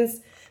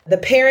cousins, the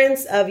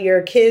parents of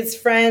your kids'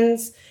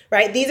 friends.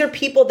 Right? These are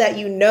people that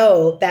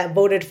that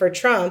voted for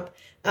Trump.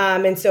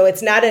 And so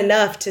it's not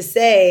enough to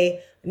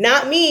say,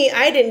 not me,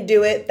 I didn't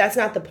do it. That's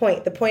not the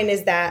point. The point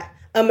is that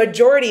a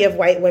majority of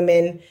white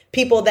women,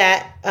 people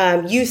that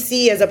you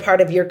see as a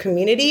part of your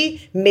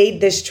community, made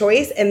this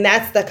choice. And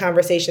that's the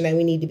conversation that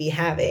we need to be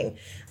having.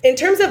 In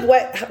terms of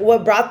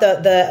what brought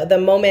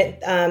the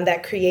moment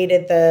that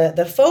created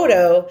the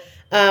photo,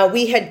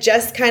 we had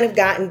just kind of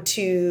gotten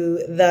to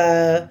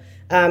the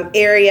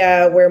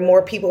area where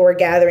more people were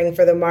gathering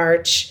for the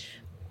march.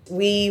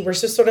 We were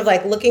just sort of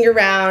like looking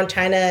around,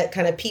 trying to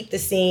kind of peep the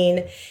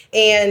scene.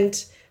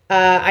 And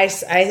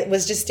I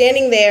was just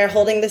standing there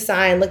holding the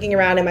sign, looking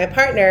around. And my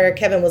partner,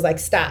 Kevin, was like,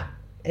 stop.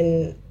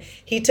 And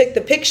he took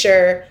the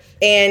picture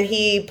and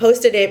he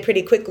posted it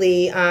pretty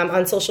quickly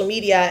on social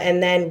media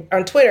and then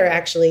on Twitter,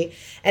 actually.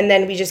 And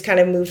then we just kind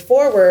of moved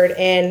forward.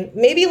 And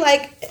maybe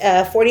like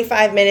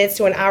 45 minutes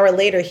to an hour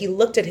later, he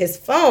looked at his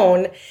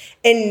phone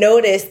and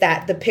noticed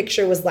that the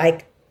picture was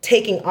like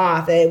taking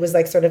off. It was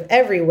like sort of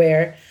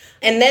everywhere.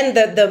 And then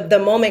the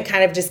moment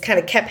kind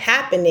of kept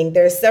happening.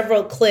 There's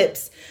several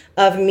clips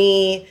of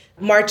me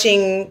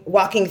marching,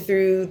 walking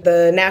through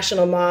the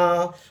National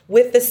Mall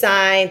with the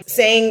sign,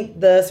 saying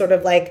the sort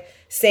of like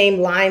same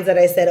lines that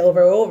I said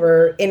over and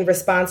over in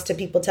response to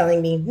people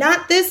telling me,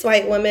 not this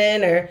white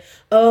woman, or,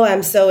 oh,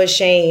 I'm so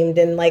ashamed.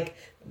 And like,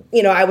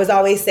 you know, I was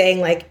always saying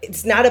like,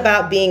 it's not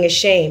about being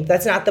ashamed.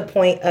 That's not the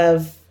point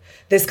of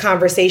this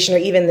conversation or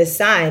even this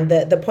sign.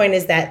 The point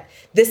is that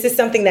this is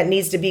something that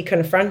needs to be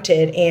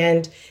confronted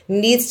and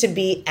needs to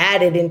be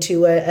added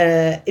into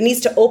it needs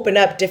to open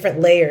up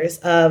different layers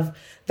of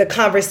the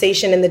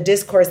conversation and the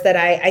discourse that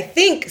I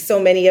think so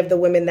many of the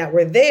women that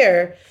were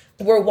there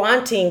were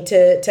wanting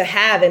to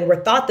have and were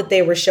thought that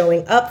they were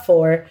showing up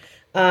for,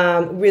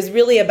 was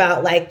really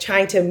about like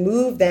trying to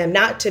move them,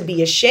 not to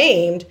be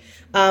ashamed,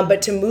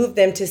 but to move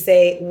them to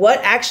say, what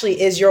actually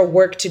is your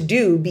work to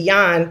do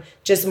beyond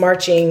just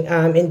marching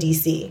in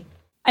DC?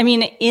 I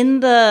mean, in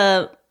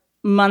the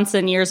months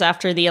and years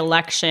after the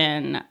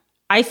election,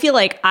 I feel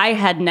like I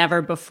had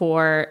never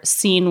before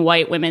seen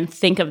white women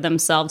think of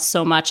themselves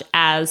so much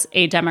as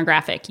a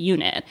demographic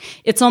unit.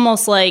 It's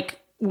almost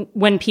like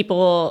when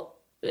people,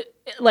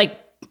 like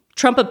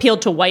Trump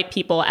appealed to white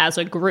people as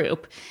a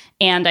group.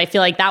 And I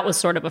feel like that was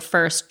sort of a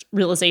first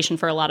realization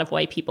for a lot of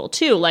white people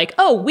too. Like,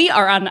 oh, we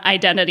are an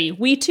identity.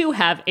 We too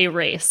have a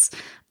race.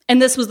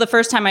 And this was the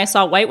first time I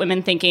saw white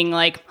women thinking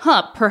like,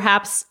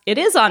 perhaps it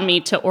is on me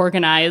to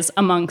organize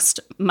amongst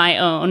my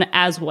own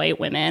as white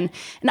women.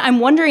 And I'm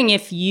wondering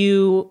if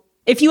you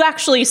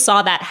actually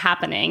saw that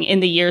happening in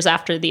the years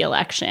after the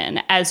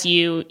election, as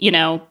you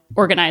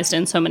organized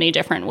in so many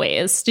different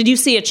ways. Did you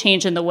see a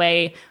change in the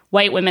way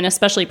white women,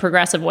 especially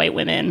progressive white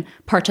women,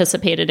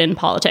 participated in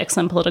politics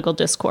and political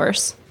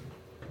discourse?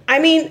 I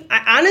mean,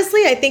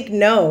 honestly, I think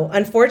no,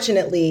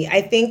 unfortunately.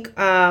 I think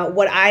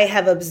what I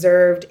have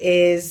observed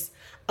is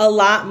a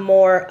lot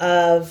more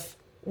of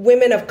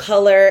women of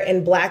color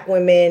and Black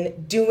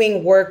women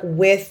doing work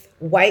with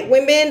white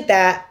women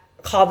that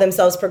call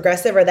themselves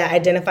progressive or that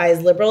identify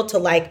as liberal to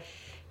like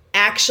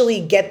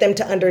actually get them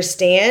to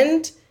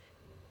understand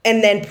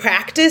and then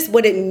practice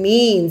what it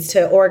means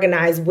to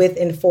organize with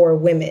and for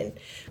women.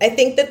 I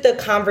think that the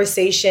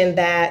conversation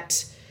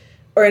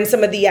or in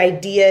some of the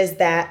ideas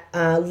that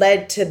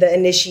led to the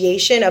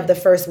initiation of the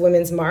first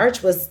Women's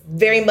March was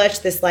very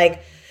much this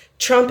like,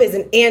 Trump is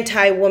an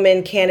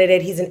anti-woman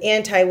candidate. He's an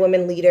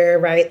anti-woman leader,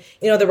 right?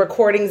 You know, the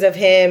recordings of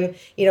him,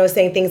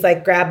 saying things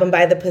like grab him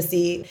by the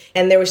pussy.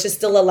 And there was just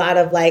still a lot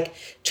of like,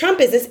 Trump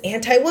is this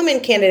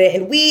anti-woman candidate.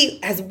 And we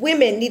as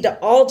women need to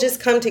all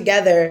just come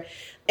together.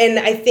 And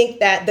I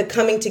think that the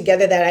coming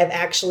together that I've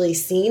actually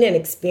seen and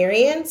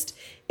experienced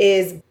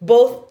is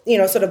both,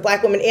 sort of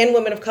Black women and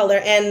women of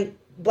color and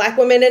Black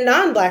women and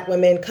non-Black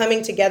women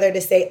coming together to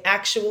say,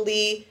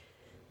 actually,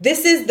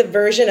 this is the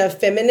version of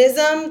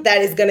feminism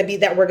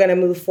that we're going to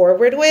move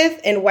forward with.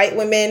 And white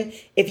women,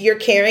 if you're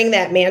carrying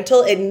that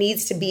mantle, it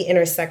needs to be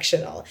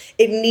intersectional.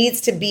 It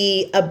needs to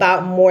be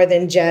about more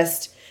than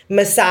just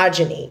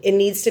misogyny. It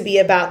needs to be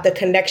about the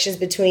connections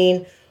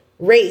between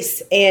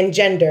race and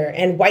gender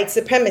and white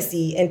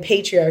supremacy and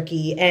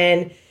patriarchy.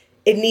 And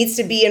it needs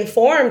to be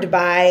informed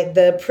by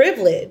the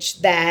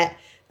privilege that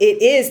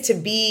it is to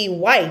be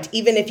white,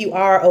 even if you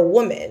are a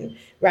woman.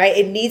 Right?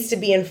 It needs to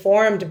be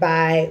informed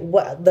by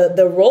what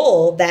the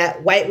role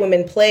that white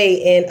women play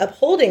in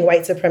upholding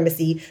white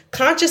supremacy,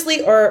 consciously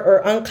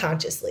or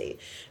unconsciously.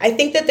 I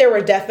think that there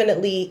were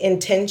definitely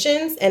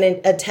intentions and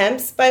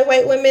attempts by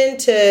white women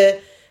to,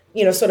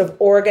 sort of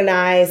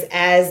organize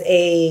as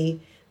a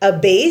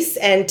base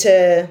and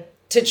to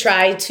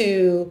try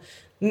to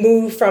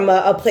move from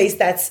a place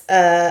that's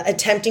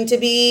attempting to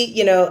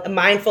be,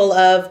 mindful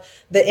of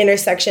the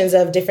intersections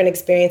of different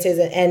experiences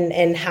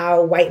and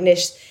how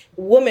whiteness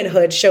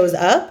womanhood shows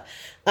up.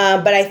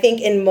 But I think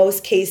in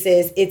most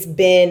cases, it's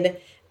been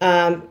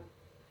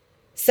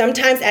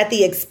sometimes at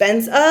the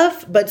expense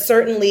of, but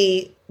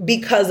certainly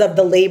because of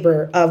the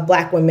labor of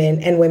Black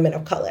women and women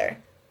of color.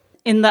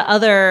 In the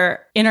other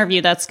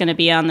interview that's going to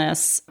be on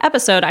this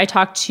episode, I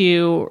talked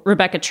to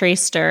Rebecca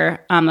Traister,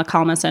 a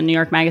columnist at New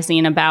York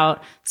Magazine,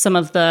 about some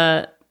of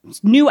the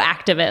new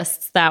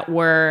activists that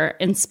were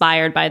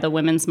inspired by the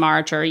Women's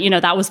March, or,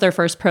 that was their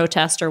first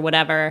protest or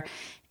whatever.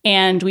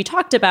 And we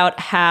talked about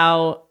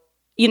how,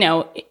 in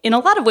a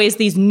lot of ways,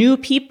 these new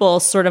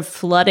people sort of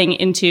flooding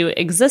into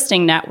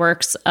existing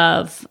networks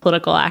of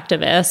political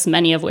activists,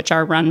 many of which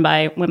are run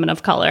by women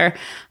of color,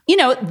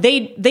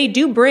 they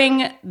do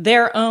bring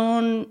their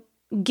own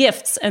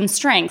gifts and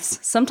strengths.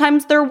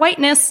 Sometimes their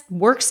whiteness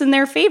works in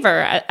their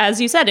favor,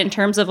 as you said, in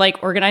terms of like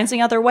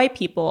organizing other white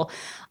people.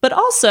 But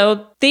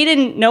also, they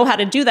didn't know how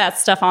to do that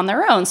stuff on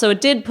their own. So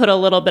it did put a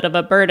little bit of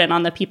a burden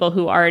on the people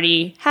who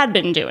already had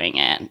been doing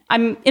it.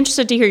 I'm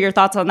interested to hear your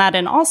thoughts on that.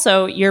 And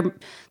also,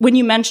 when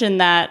you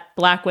mentioned that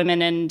Black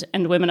women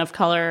and women of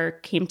color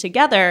came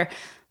together,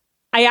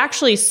 I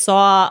actually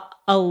saw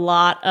a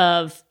lot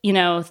of,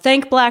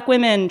 thank Black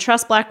women,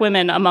 trust Black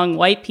women among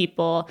white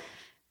people.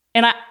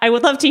 And I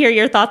would love to hear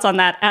your thoughts on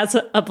that as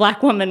a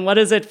Black woman. What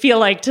does it feel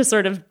like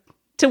to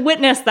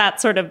witness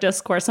that sort of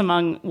discourse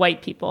among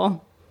white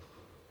people?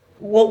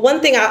 Well, one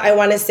thing I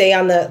want to say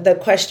on the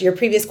question, your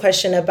previous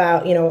question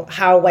about,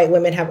 how white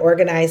women have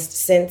organized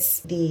since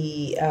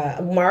the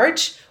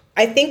march,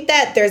 I think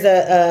that there's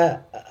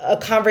a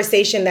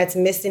conversation that's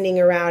missing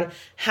around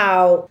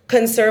how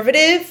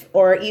conservative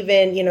or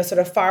even, sort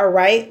of far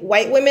right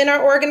white women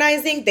are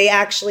organizing. They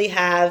actually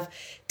have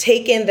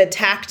taken the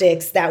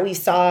tactics that we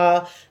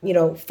saw,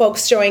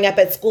 folks showing up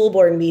at school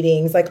board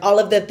meetings, like all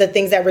of the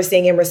things that we're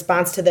seeing in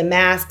response to the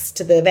masks,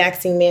 to the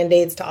vaccine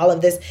mandates, to all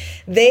of this.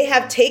 They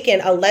have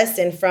taken a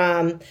lesson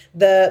from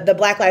the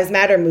Black Lives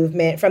Matter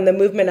movement, from the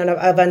movement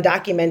of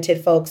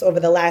undocumented folks over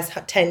the last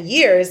 10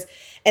 years.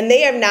 And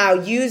they have now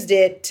used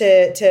it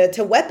to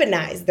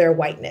weaponize their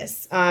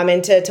whiteness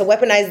and to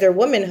weaponize their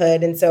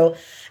womanhood. And so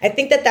I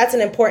think that that's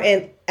an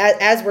important,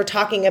 as we're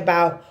talking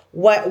about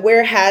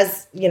where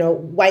has,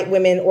 white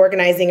women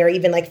organizing or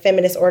even like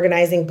feminist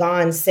organizing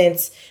gone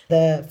since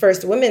the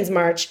first Women's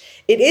March,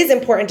 it is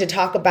important to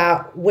talk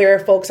about where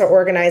folks are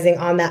organizing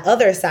on that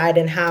other side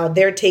and how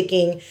they're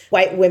taking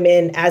white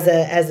women as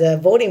a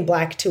voting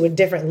bloc to a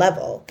different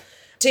level.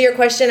 To your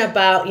question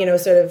about,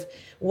 sort of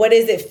what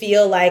does it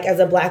feel like as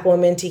a Black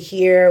woman to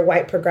hear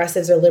white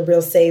progressives or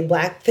liberals say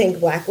think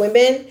Black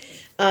women?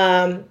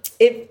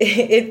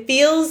 It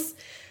feels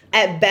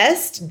at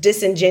best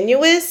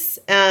disingenuous,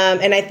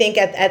 and I think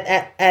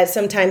at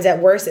sometimes at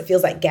worst it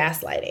feels like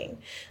gaslighting.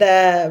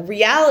 The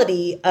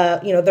reality,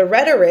 the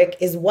rhetoric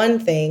is one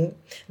thing.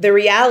 The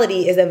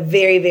reality is a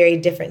very, very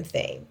different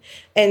thing.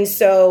 And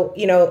so,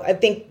 I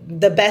think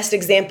the best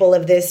example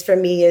of this for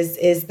me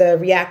is the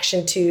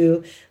reaction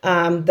to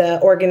the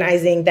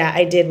organizing that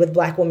I did with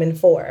Black Women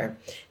For.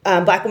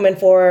 Black Women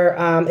For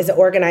is an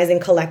organizing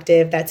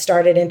collective that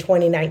started in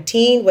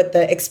 2019 with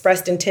the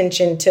expressed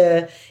intention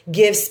to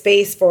give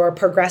space for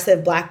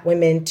progressive Black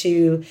women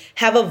to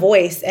have a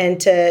voice and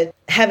to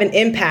have an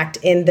impact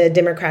in the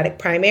Democratic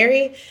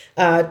primary,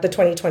 the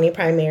 2020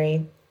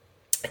 primary.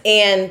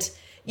 And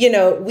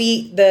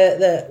we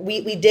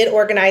did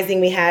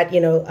organizing. We had,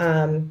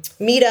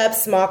 meetups,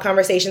 small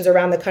conversations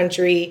around the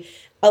country.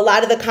 A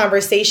lot of the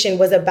conversation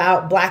was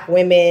about Black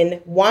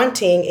women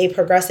wanting a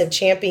progressive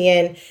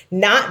champion,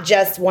 not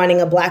just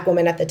wanting a Black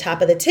woman at the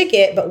top of the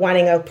ticket, but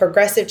wanting a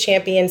progressive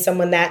champion,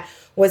 someone that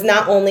was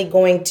not only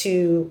going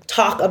to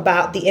talk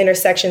about the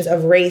intersections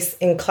of race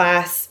and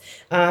class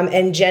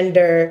and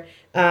gender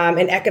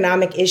and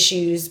economic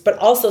issues, but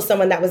also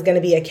someone that was going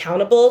to be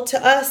accountable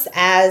to us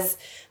as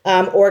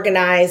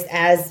organized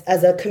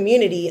as a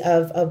community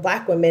of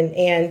Black women.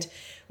 And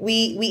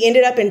we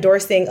ended up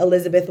endorsing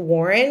Elizabeth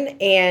Warren.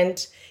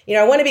 And,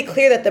 I want to be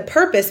clear that the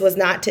purpose was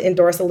not to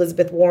endorse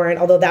Elizabeth Warren,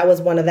 although that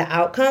was one of the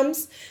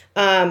outcomes.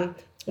 But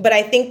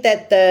I think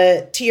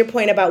that to your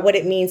point about what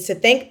it means to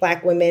thank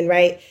Black women,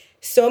 right?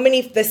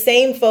 The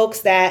same folks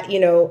that,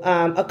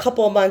 a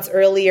couple of months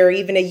earlier,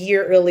 even a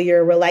year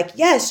earlier, were like,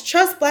 yes,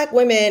 trust Black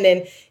women.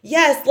 And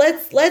yes,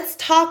 let's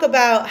talk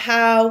about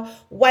how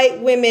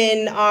white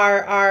women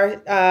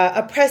are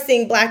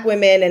oppressing Black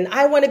women. And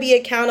I want to be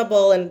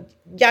accountable and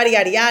yada,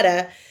 yada,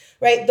 yada.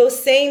 Right.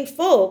 Those same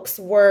folks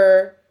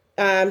were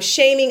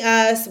shaming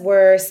us,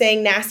 were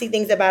saying nasty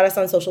things about us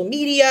on social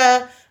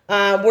media.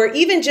 We're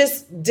even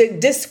just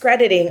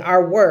discrediting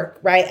our work,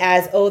 right?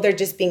 As, they're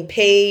just being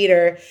paid,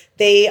 or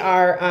they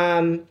are,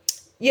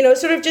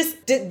 sort of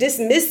just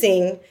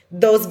dismissing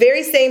those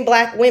very same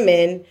Black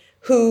women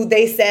who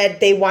they said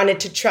they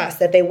wanted to trust,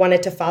 that they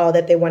wanted to follow,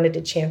 that they wanted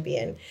to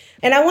champion.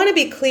 And I want to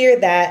be clear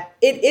that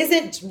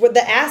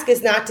the ask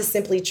is not to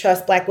simply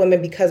trust Black women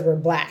because we're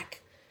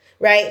Black,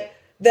 right?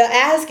 The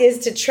ask is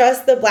to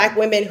trust the Black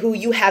women who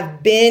you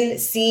have been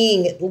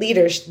seeing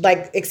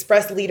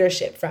express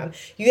leadership from.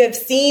 You have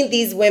seen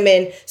these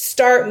women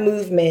start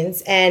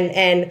movements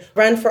and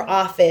run for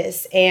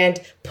office and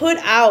put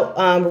out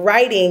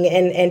writing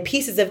and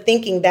pieces of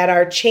thinking that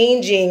are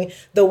changing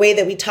the way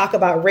that we talk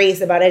about race,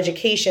 about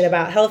education,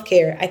 about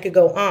healthcare. I could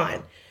go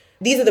on.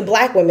 These are the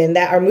Black women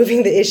that are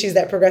moving the issues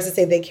that progressives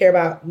say they care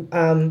about.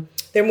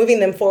 They're moving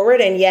them forward.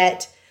 And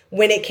yet,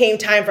 when it came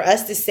time for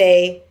us to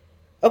say,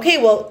 okay,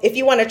 well, if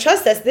you want to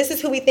trust us, this is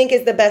who we think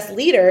is the best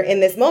leader in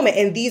this moment,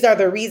 and these are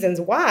the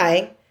reasons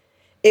why,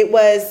 it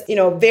was,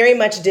 very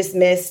much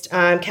dismissed,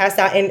 cast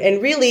out,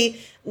 and really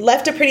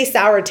left a pretty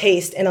sour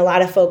taste in a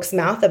lot of folks'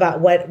 mouth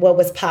about what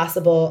was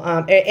possible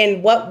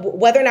and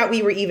whether or not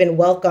we were even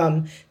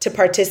welcome to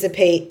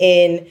participate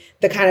in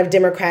the kind of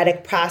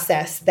democratic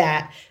process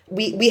that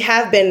we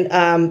have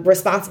been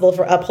responsible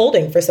for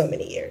upholding for so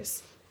many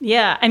years.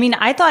 Yeah, I mean,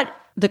 I thought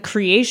the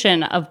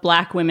creation of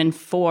Black Women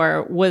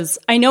For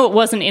I know it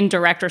wasn't in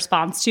direct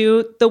response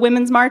to the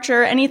Women's March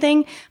or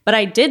anything, but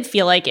I did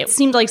feel like it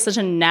seemed like such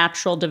a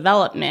natural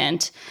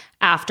development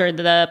after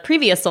the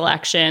previous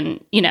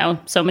election.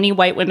 So many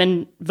white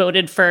women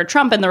voted for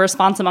Trump, and the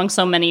response among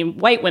so many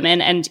white women,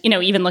 and,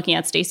 even looking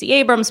at Stacey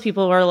Abrams,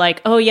 people were like,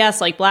 oh,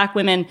 yes, like Black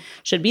women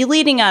should be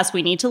leading us.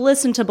 We need to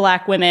listen to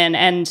Black women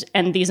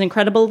and these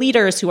incredible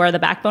leaders who are the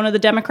backbone of the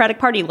Democratic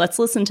Party. Let's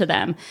listen to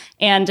them.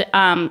 And,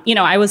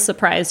 I was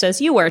surprised,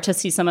 as you were, to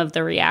see some of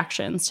the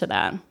reactions to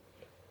that.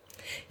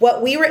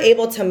 What we were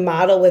able to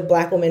model with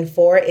Black Women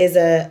For is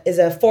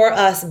a for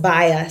us,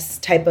 by us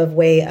type of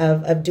way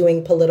of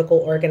doing political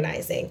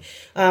organizing.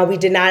 We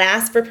did not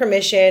ask for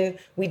permission.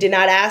 We did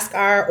not ask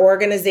our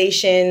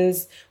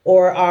organizations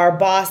or our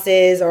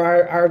bosses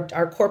or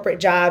our corporate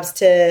jobs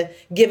to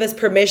give us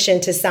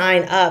permission to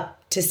sign up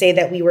to say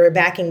that we were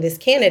backing this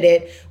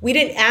candidate. We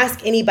didn't ask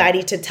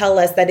anybody to tell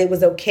us that it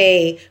was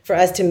okay for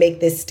us to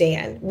make this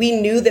stand. We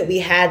knew that we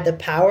had the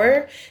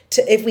power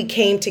to, if we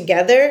came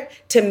together,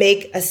 to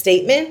make a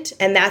statement,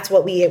 and that's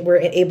what we were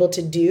able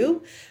to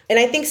do. And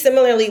I think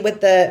similarly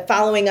with the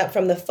following up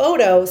from the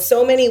photo,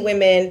 so many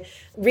women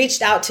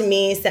reached out to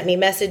me, sent me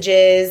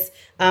messages.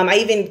 I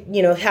even,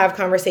 have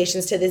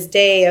conversations to this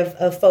day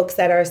of folks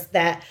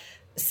that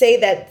say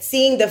that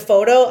seeing the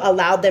photo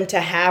allowed them to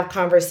have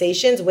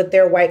conversations with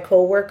their white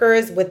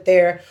coworkers, with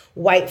their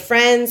white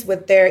friends,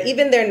 with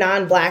even their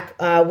non-Black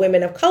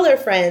women of color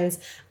friends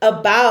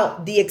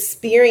about the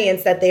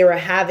experience that they were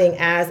having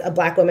as a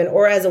Black woman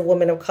or as a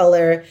woman of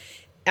color,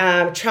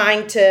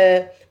 trying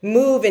to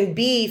move and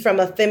be from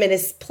a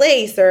feminist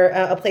place or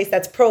a place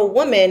that's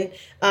pro-woman,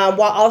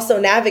 while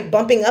also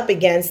bumping up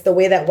against the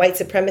way that white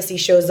supremacy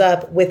shows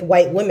up with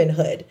white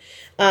womanhood.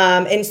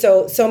 And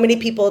so many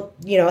people,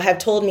 have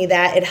told me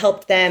that it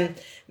helped them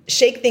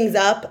shake things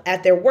up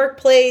at their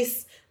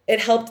workplace.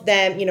 It helped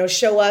them,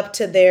 show up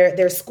to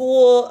their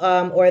school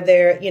or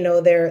their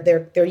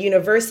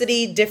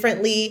university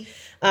differently.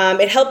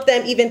 It helped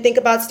them even think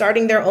about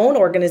starting their own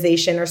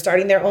organization or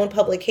starting their own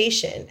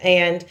publication.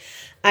 And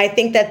I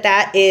think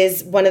that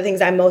is one of the things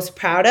I'm most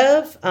proud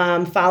of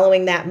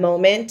following that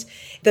moment.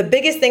 The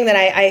biggest thing that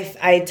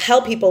I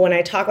tell people when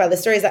I talk about the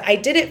story is that I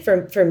did it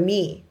for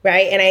me,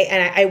 right? And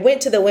I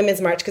went to the Women's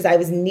March because I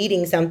was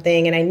needing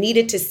something and I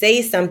needed to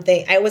say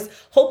something. I was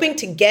hoping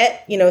to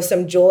get,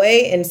 some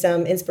joy and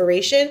some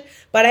inspiration,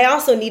 but I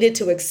also needed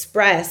to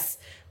express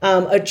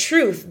a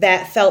truth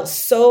that felt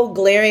so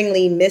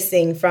glaringly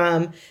missing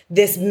from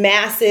this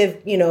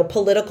massive,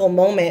 political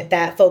moment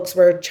that folks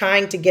were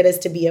trying to get us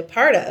to be a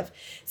part of.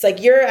 It's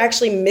like, you're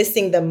actually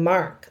missing the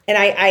mark. And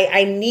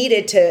I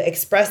needed to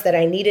express that.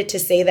 I needed to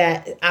say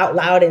that out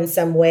loud in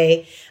some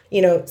way.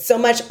 So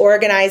much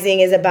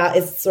organizing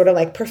is sort of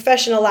like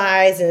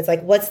professionalized, and it's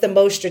like, what's the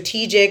most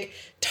strategic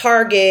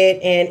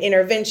target and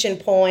intervention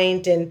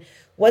point, and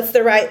what's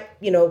the right,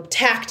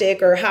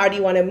 tactic, or how do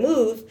you want to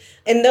move?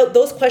 And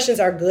those questions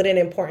are good and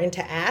important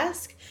to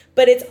ask.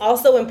 But it's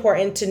also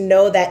important to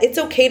know that it's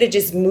okay to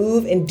just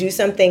move and do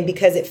something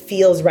because it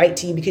feels right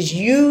to you, because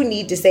you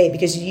need to say it,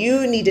 because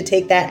you need to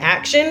take that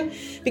action,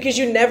 because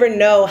you never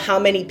know how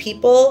many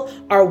people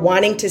are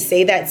wanting to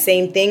say that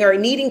same thing or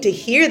needing to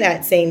hear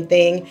that same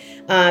thing.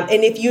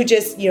 And if you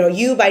just,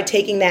 you by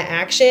taking that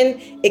action,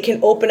 it can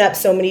open up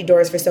so many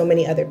doors for so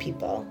many other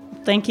people.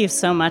 Thank you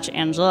so much,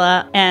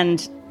 Angela.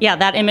 And yeah,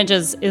 that image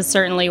is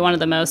certainly one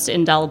of the most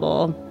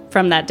indelible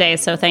from that day.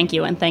 So thank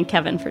you. And thank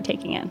Kevin for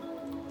taking it.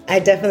 I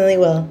definitely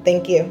will.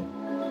 Thank you.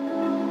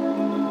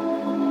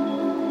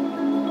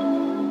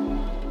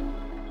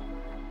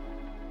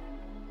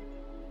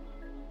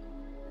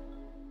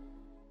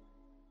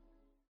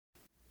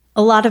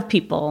 A lot of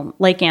people,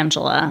 like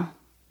Angela,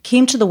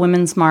 came to the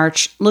Women's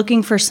March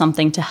looking for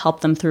something to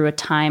help them through a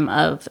time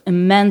of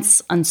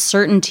immense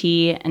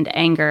uncertainty and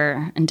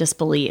anger and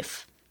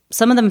disbelief.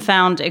 Some of them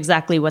found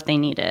exactly what they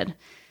needed.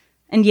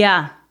 And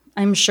yeah,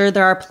 I'm sure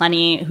there are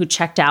plenty who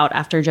checked out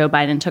after Joe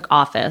Biden took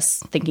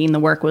office, thinking the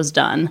work was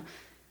done.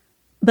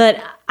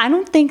 But I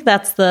don't think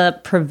that's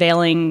the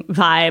prevailing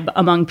vibe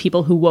among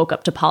people who woke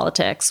up to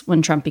politics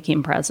when Trump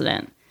became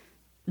president.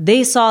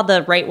 They saw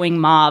the right-wing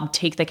mob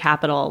take the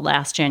Capitol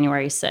last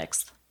January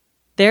 6th.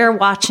 They're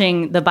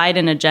watching the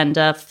Biden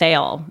agenda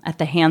fail at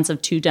the hands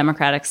of 2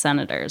 Democratic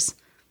senators.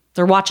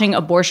 They're watching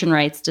abortion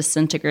rights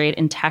disintegrate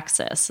in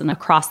Texas and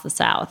across the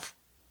South.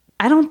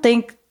 I don't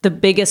think the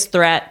biggest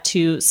threat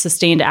to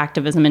sustained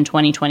activism in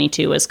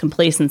 2022 is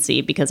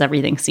complacency because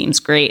everything seems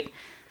great.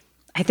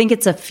 I think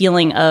it's a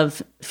feeling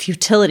of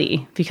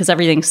futility because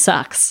everything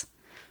sucks.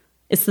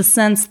 It's the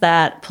sense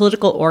that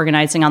political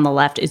organizing on the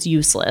left is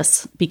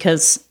useless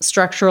because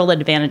structural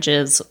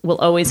advantages will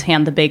always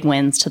hand the big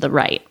wins to the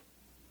right.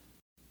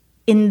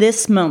 In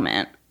this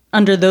moment,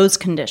 under those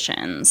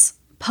conditions,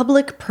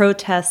 public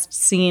protest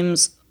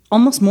seems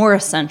almost more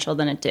essential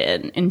than it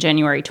did in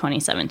January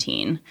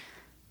 2017.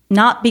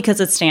 Not because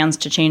it stands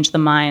to change the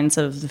minds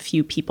of the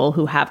few people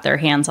who have their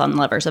hands on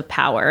levers of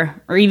power,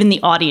 or even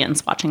the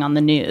audience watching on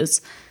the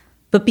news,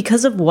 but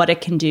because of what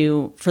it can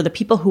do for the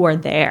people who are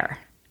there.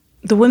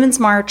 The Women's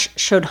March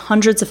showed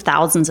hundreds of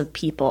thousands of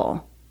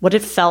people what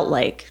it felt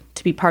like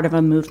to be part of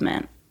a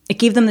movement. It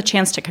gave them the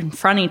chance to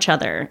confront each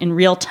other in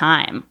real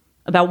time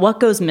about what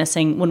goes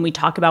missing when we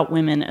talk about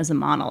women as a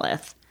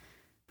monolith.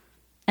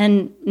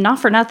 And not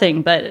for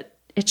nothing, but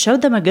it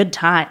showed them a good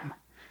time.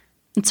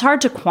 It's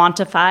hard to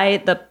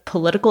quantify the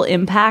political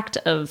impact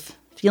of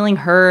feeling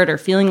heard or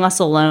feeling less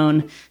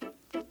alone,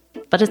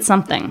 but it's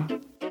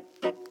something.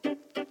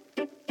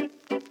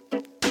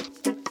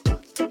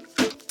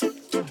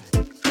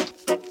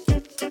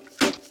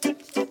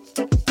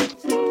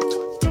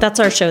 That's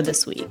our show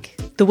this week.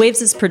 The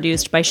Waves is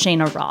produced by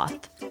Shayna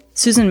Roth.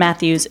 Susan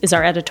Matthews is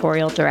our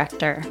editorial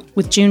director,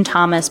 with June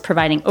Thomas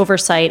providing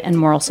oversight and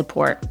moral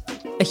support.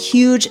 A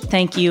huge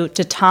thank you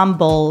to Tom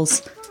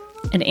Bowles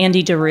and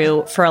Andy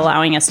DeRue for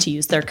allowing us to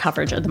use their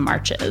coverage of the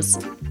marches.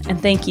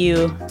 And thank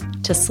you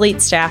to Slate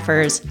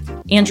staffers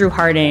Andrew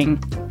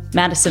Harding,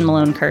 Madison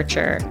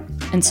Malone-Kircher,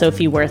 and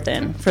Sophie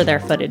Worthen for their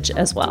footage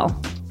as well.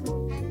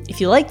 If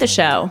you like the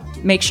show,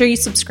 make sure you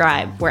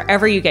subscribe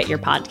wherever you get your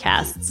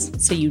podcasts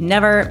so you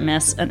never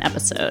miss an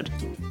episode.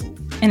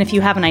 And if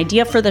you have an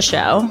idea for the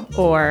show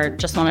or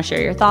just want to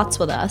share your thoughts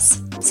with us,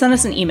 send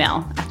us an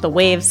email at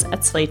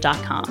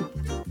thewaves@slate.com.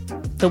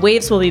 The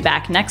Waves will be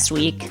back next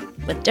week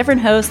with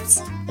different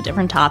hosts, a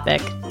different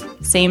topic,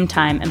 same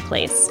time and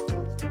place.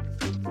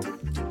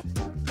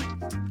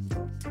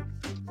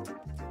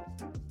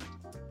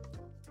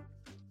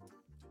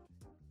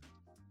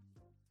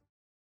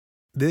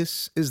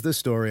 This is the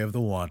story of the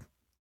one.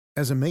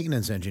 As a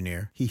maintenance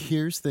engineer, he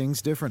hears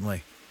things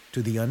differently.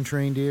 To the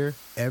untrained ear,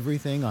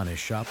 everything on his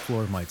shop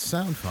floor might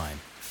sound fine,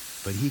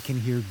 but he can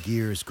hear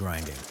gears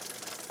grinding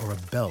or a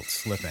belt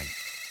slipping.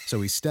 So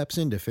he steps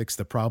in to fix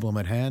the problem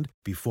at hand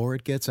before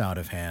it gets out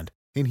of hand.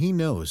 And he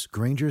knows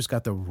Grainger's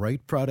got the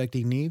right product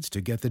he needs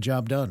to get the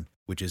job done,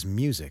 which is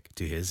music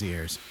to his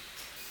ears.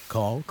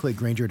 Call, click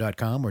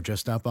Grainger.com, or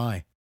just stop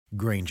by.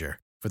 Grainger,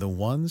 for the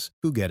ones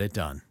who get it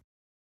done.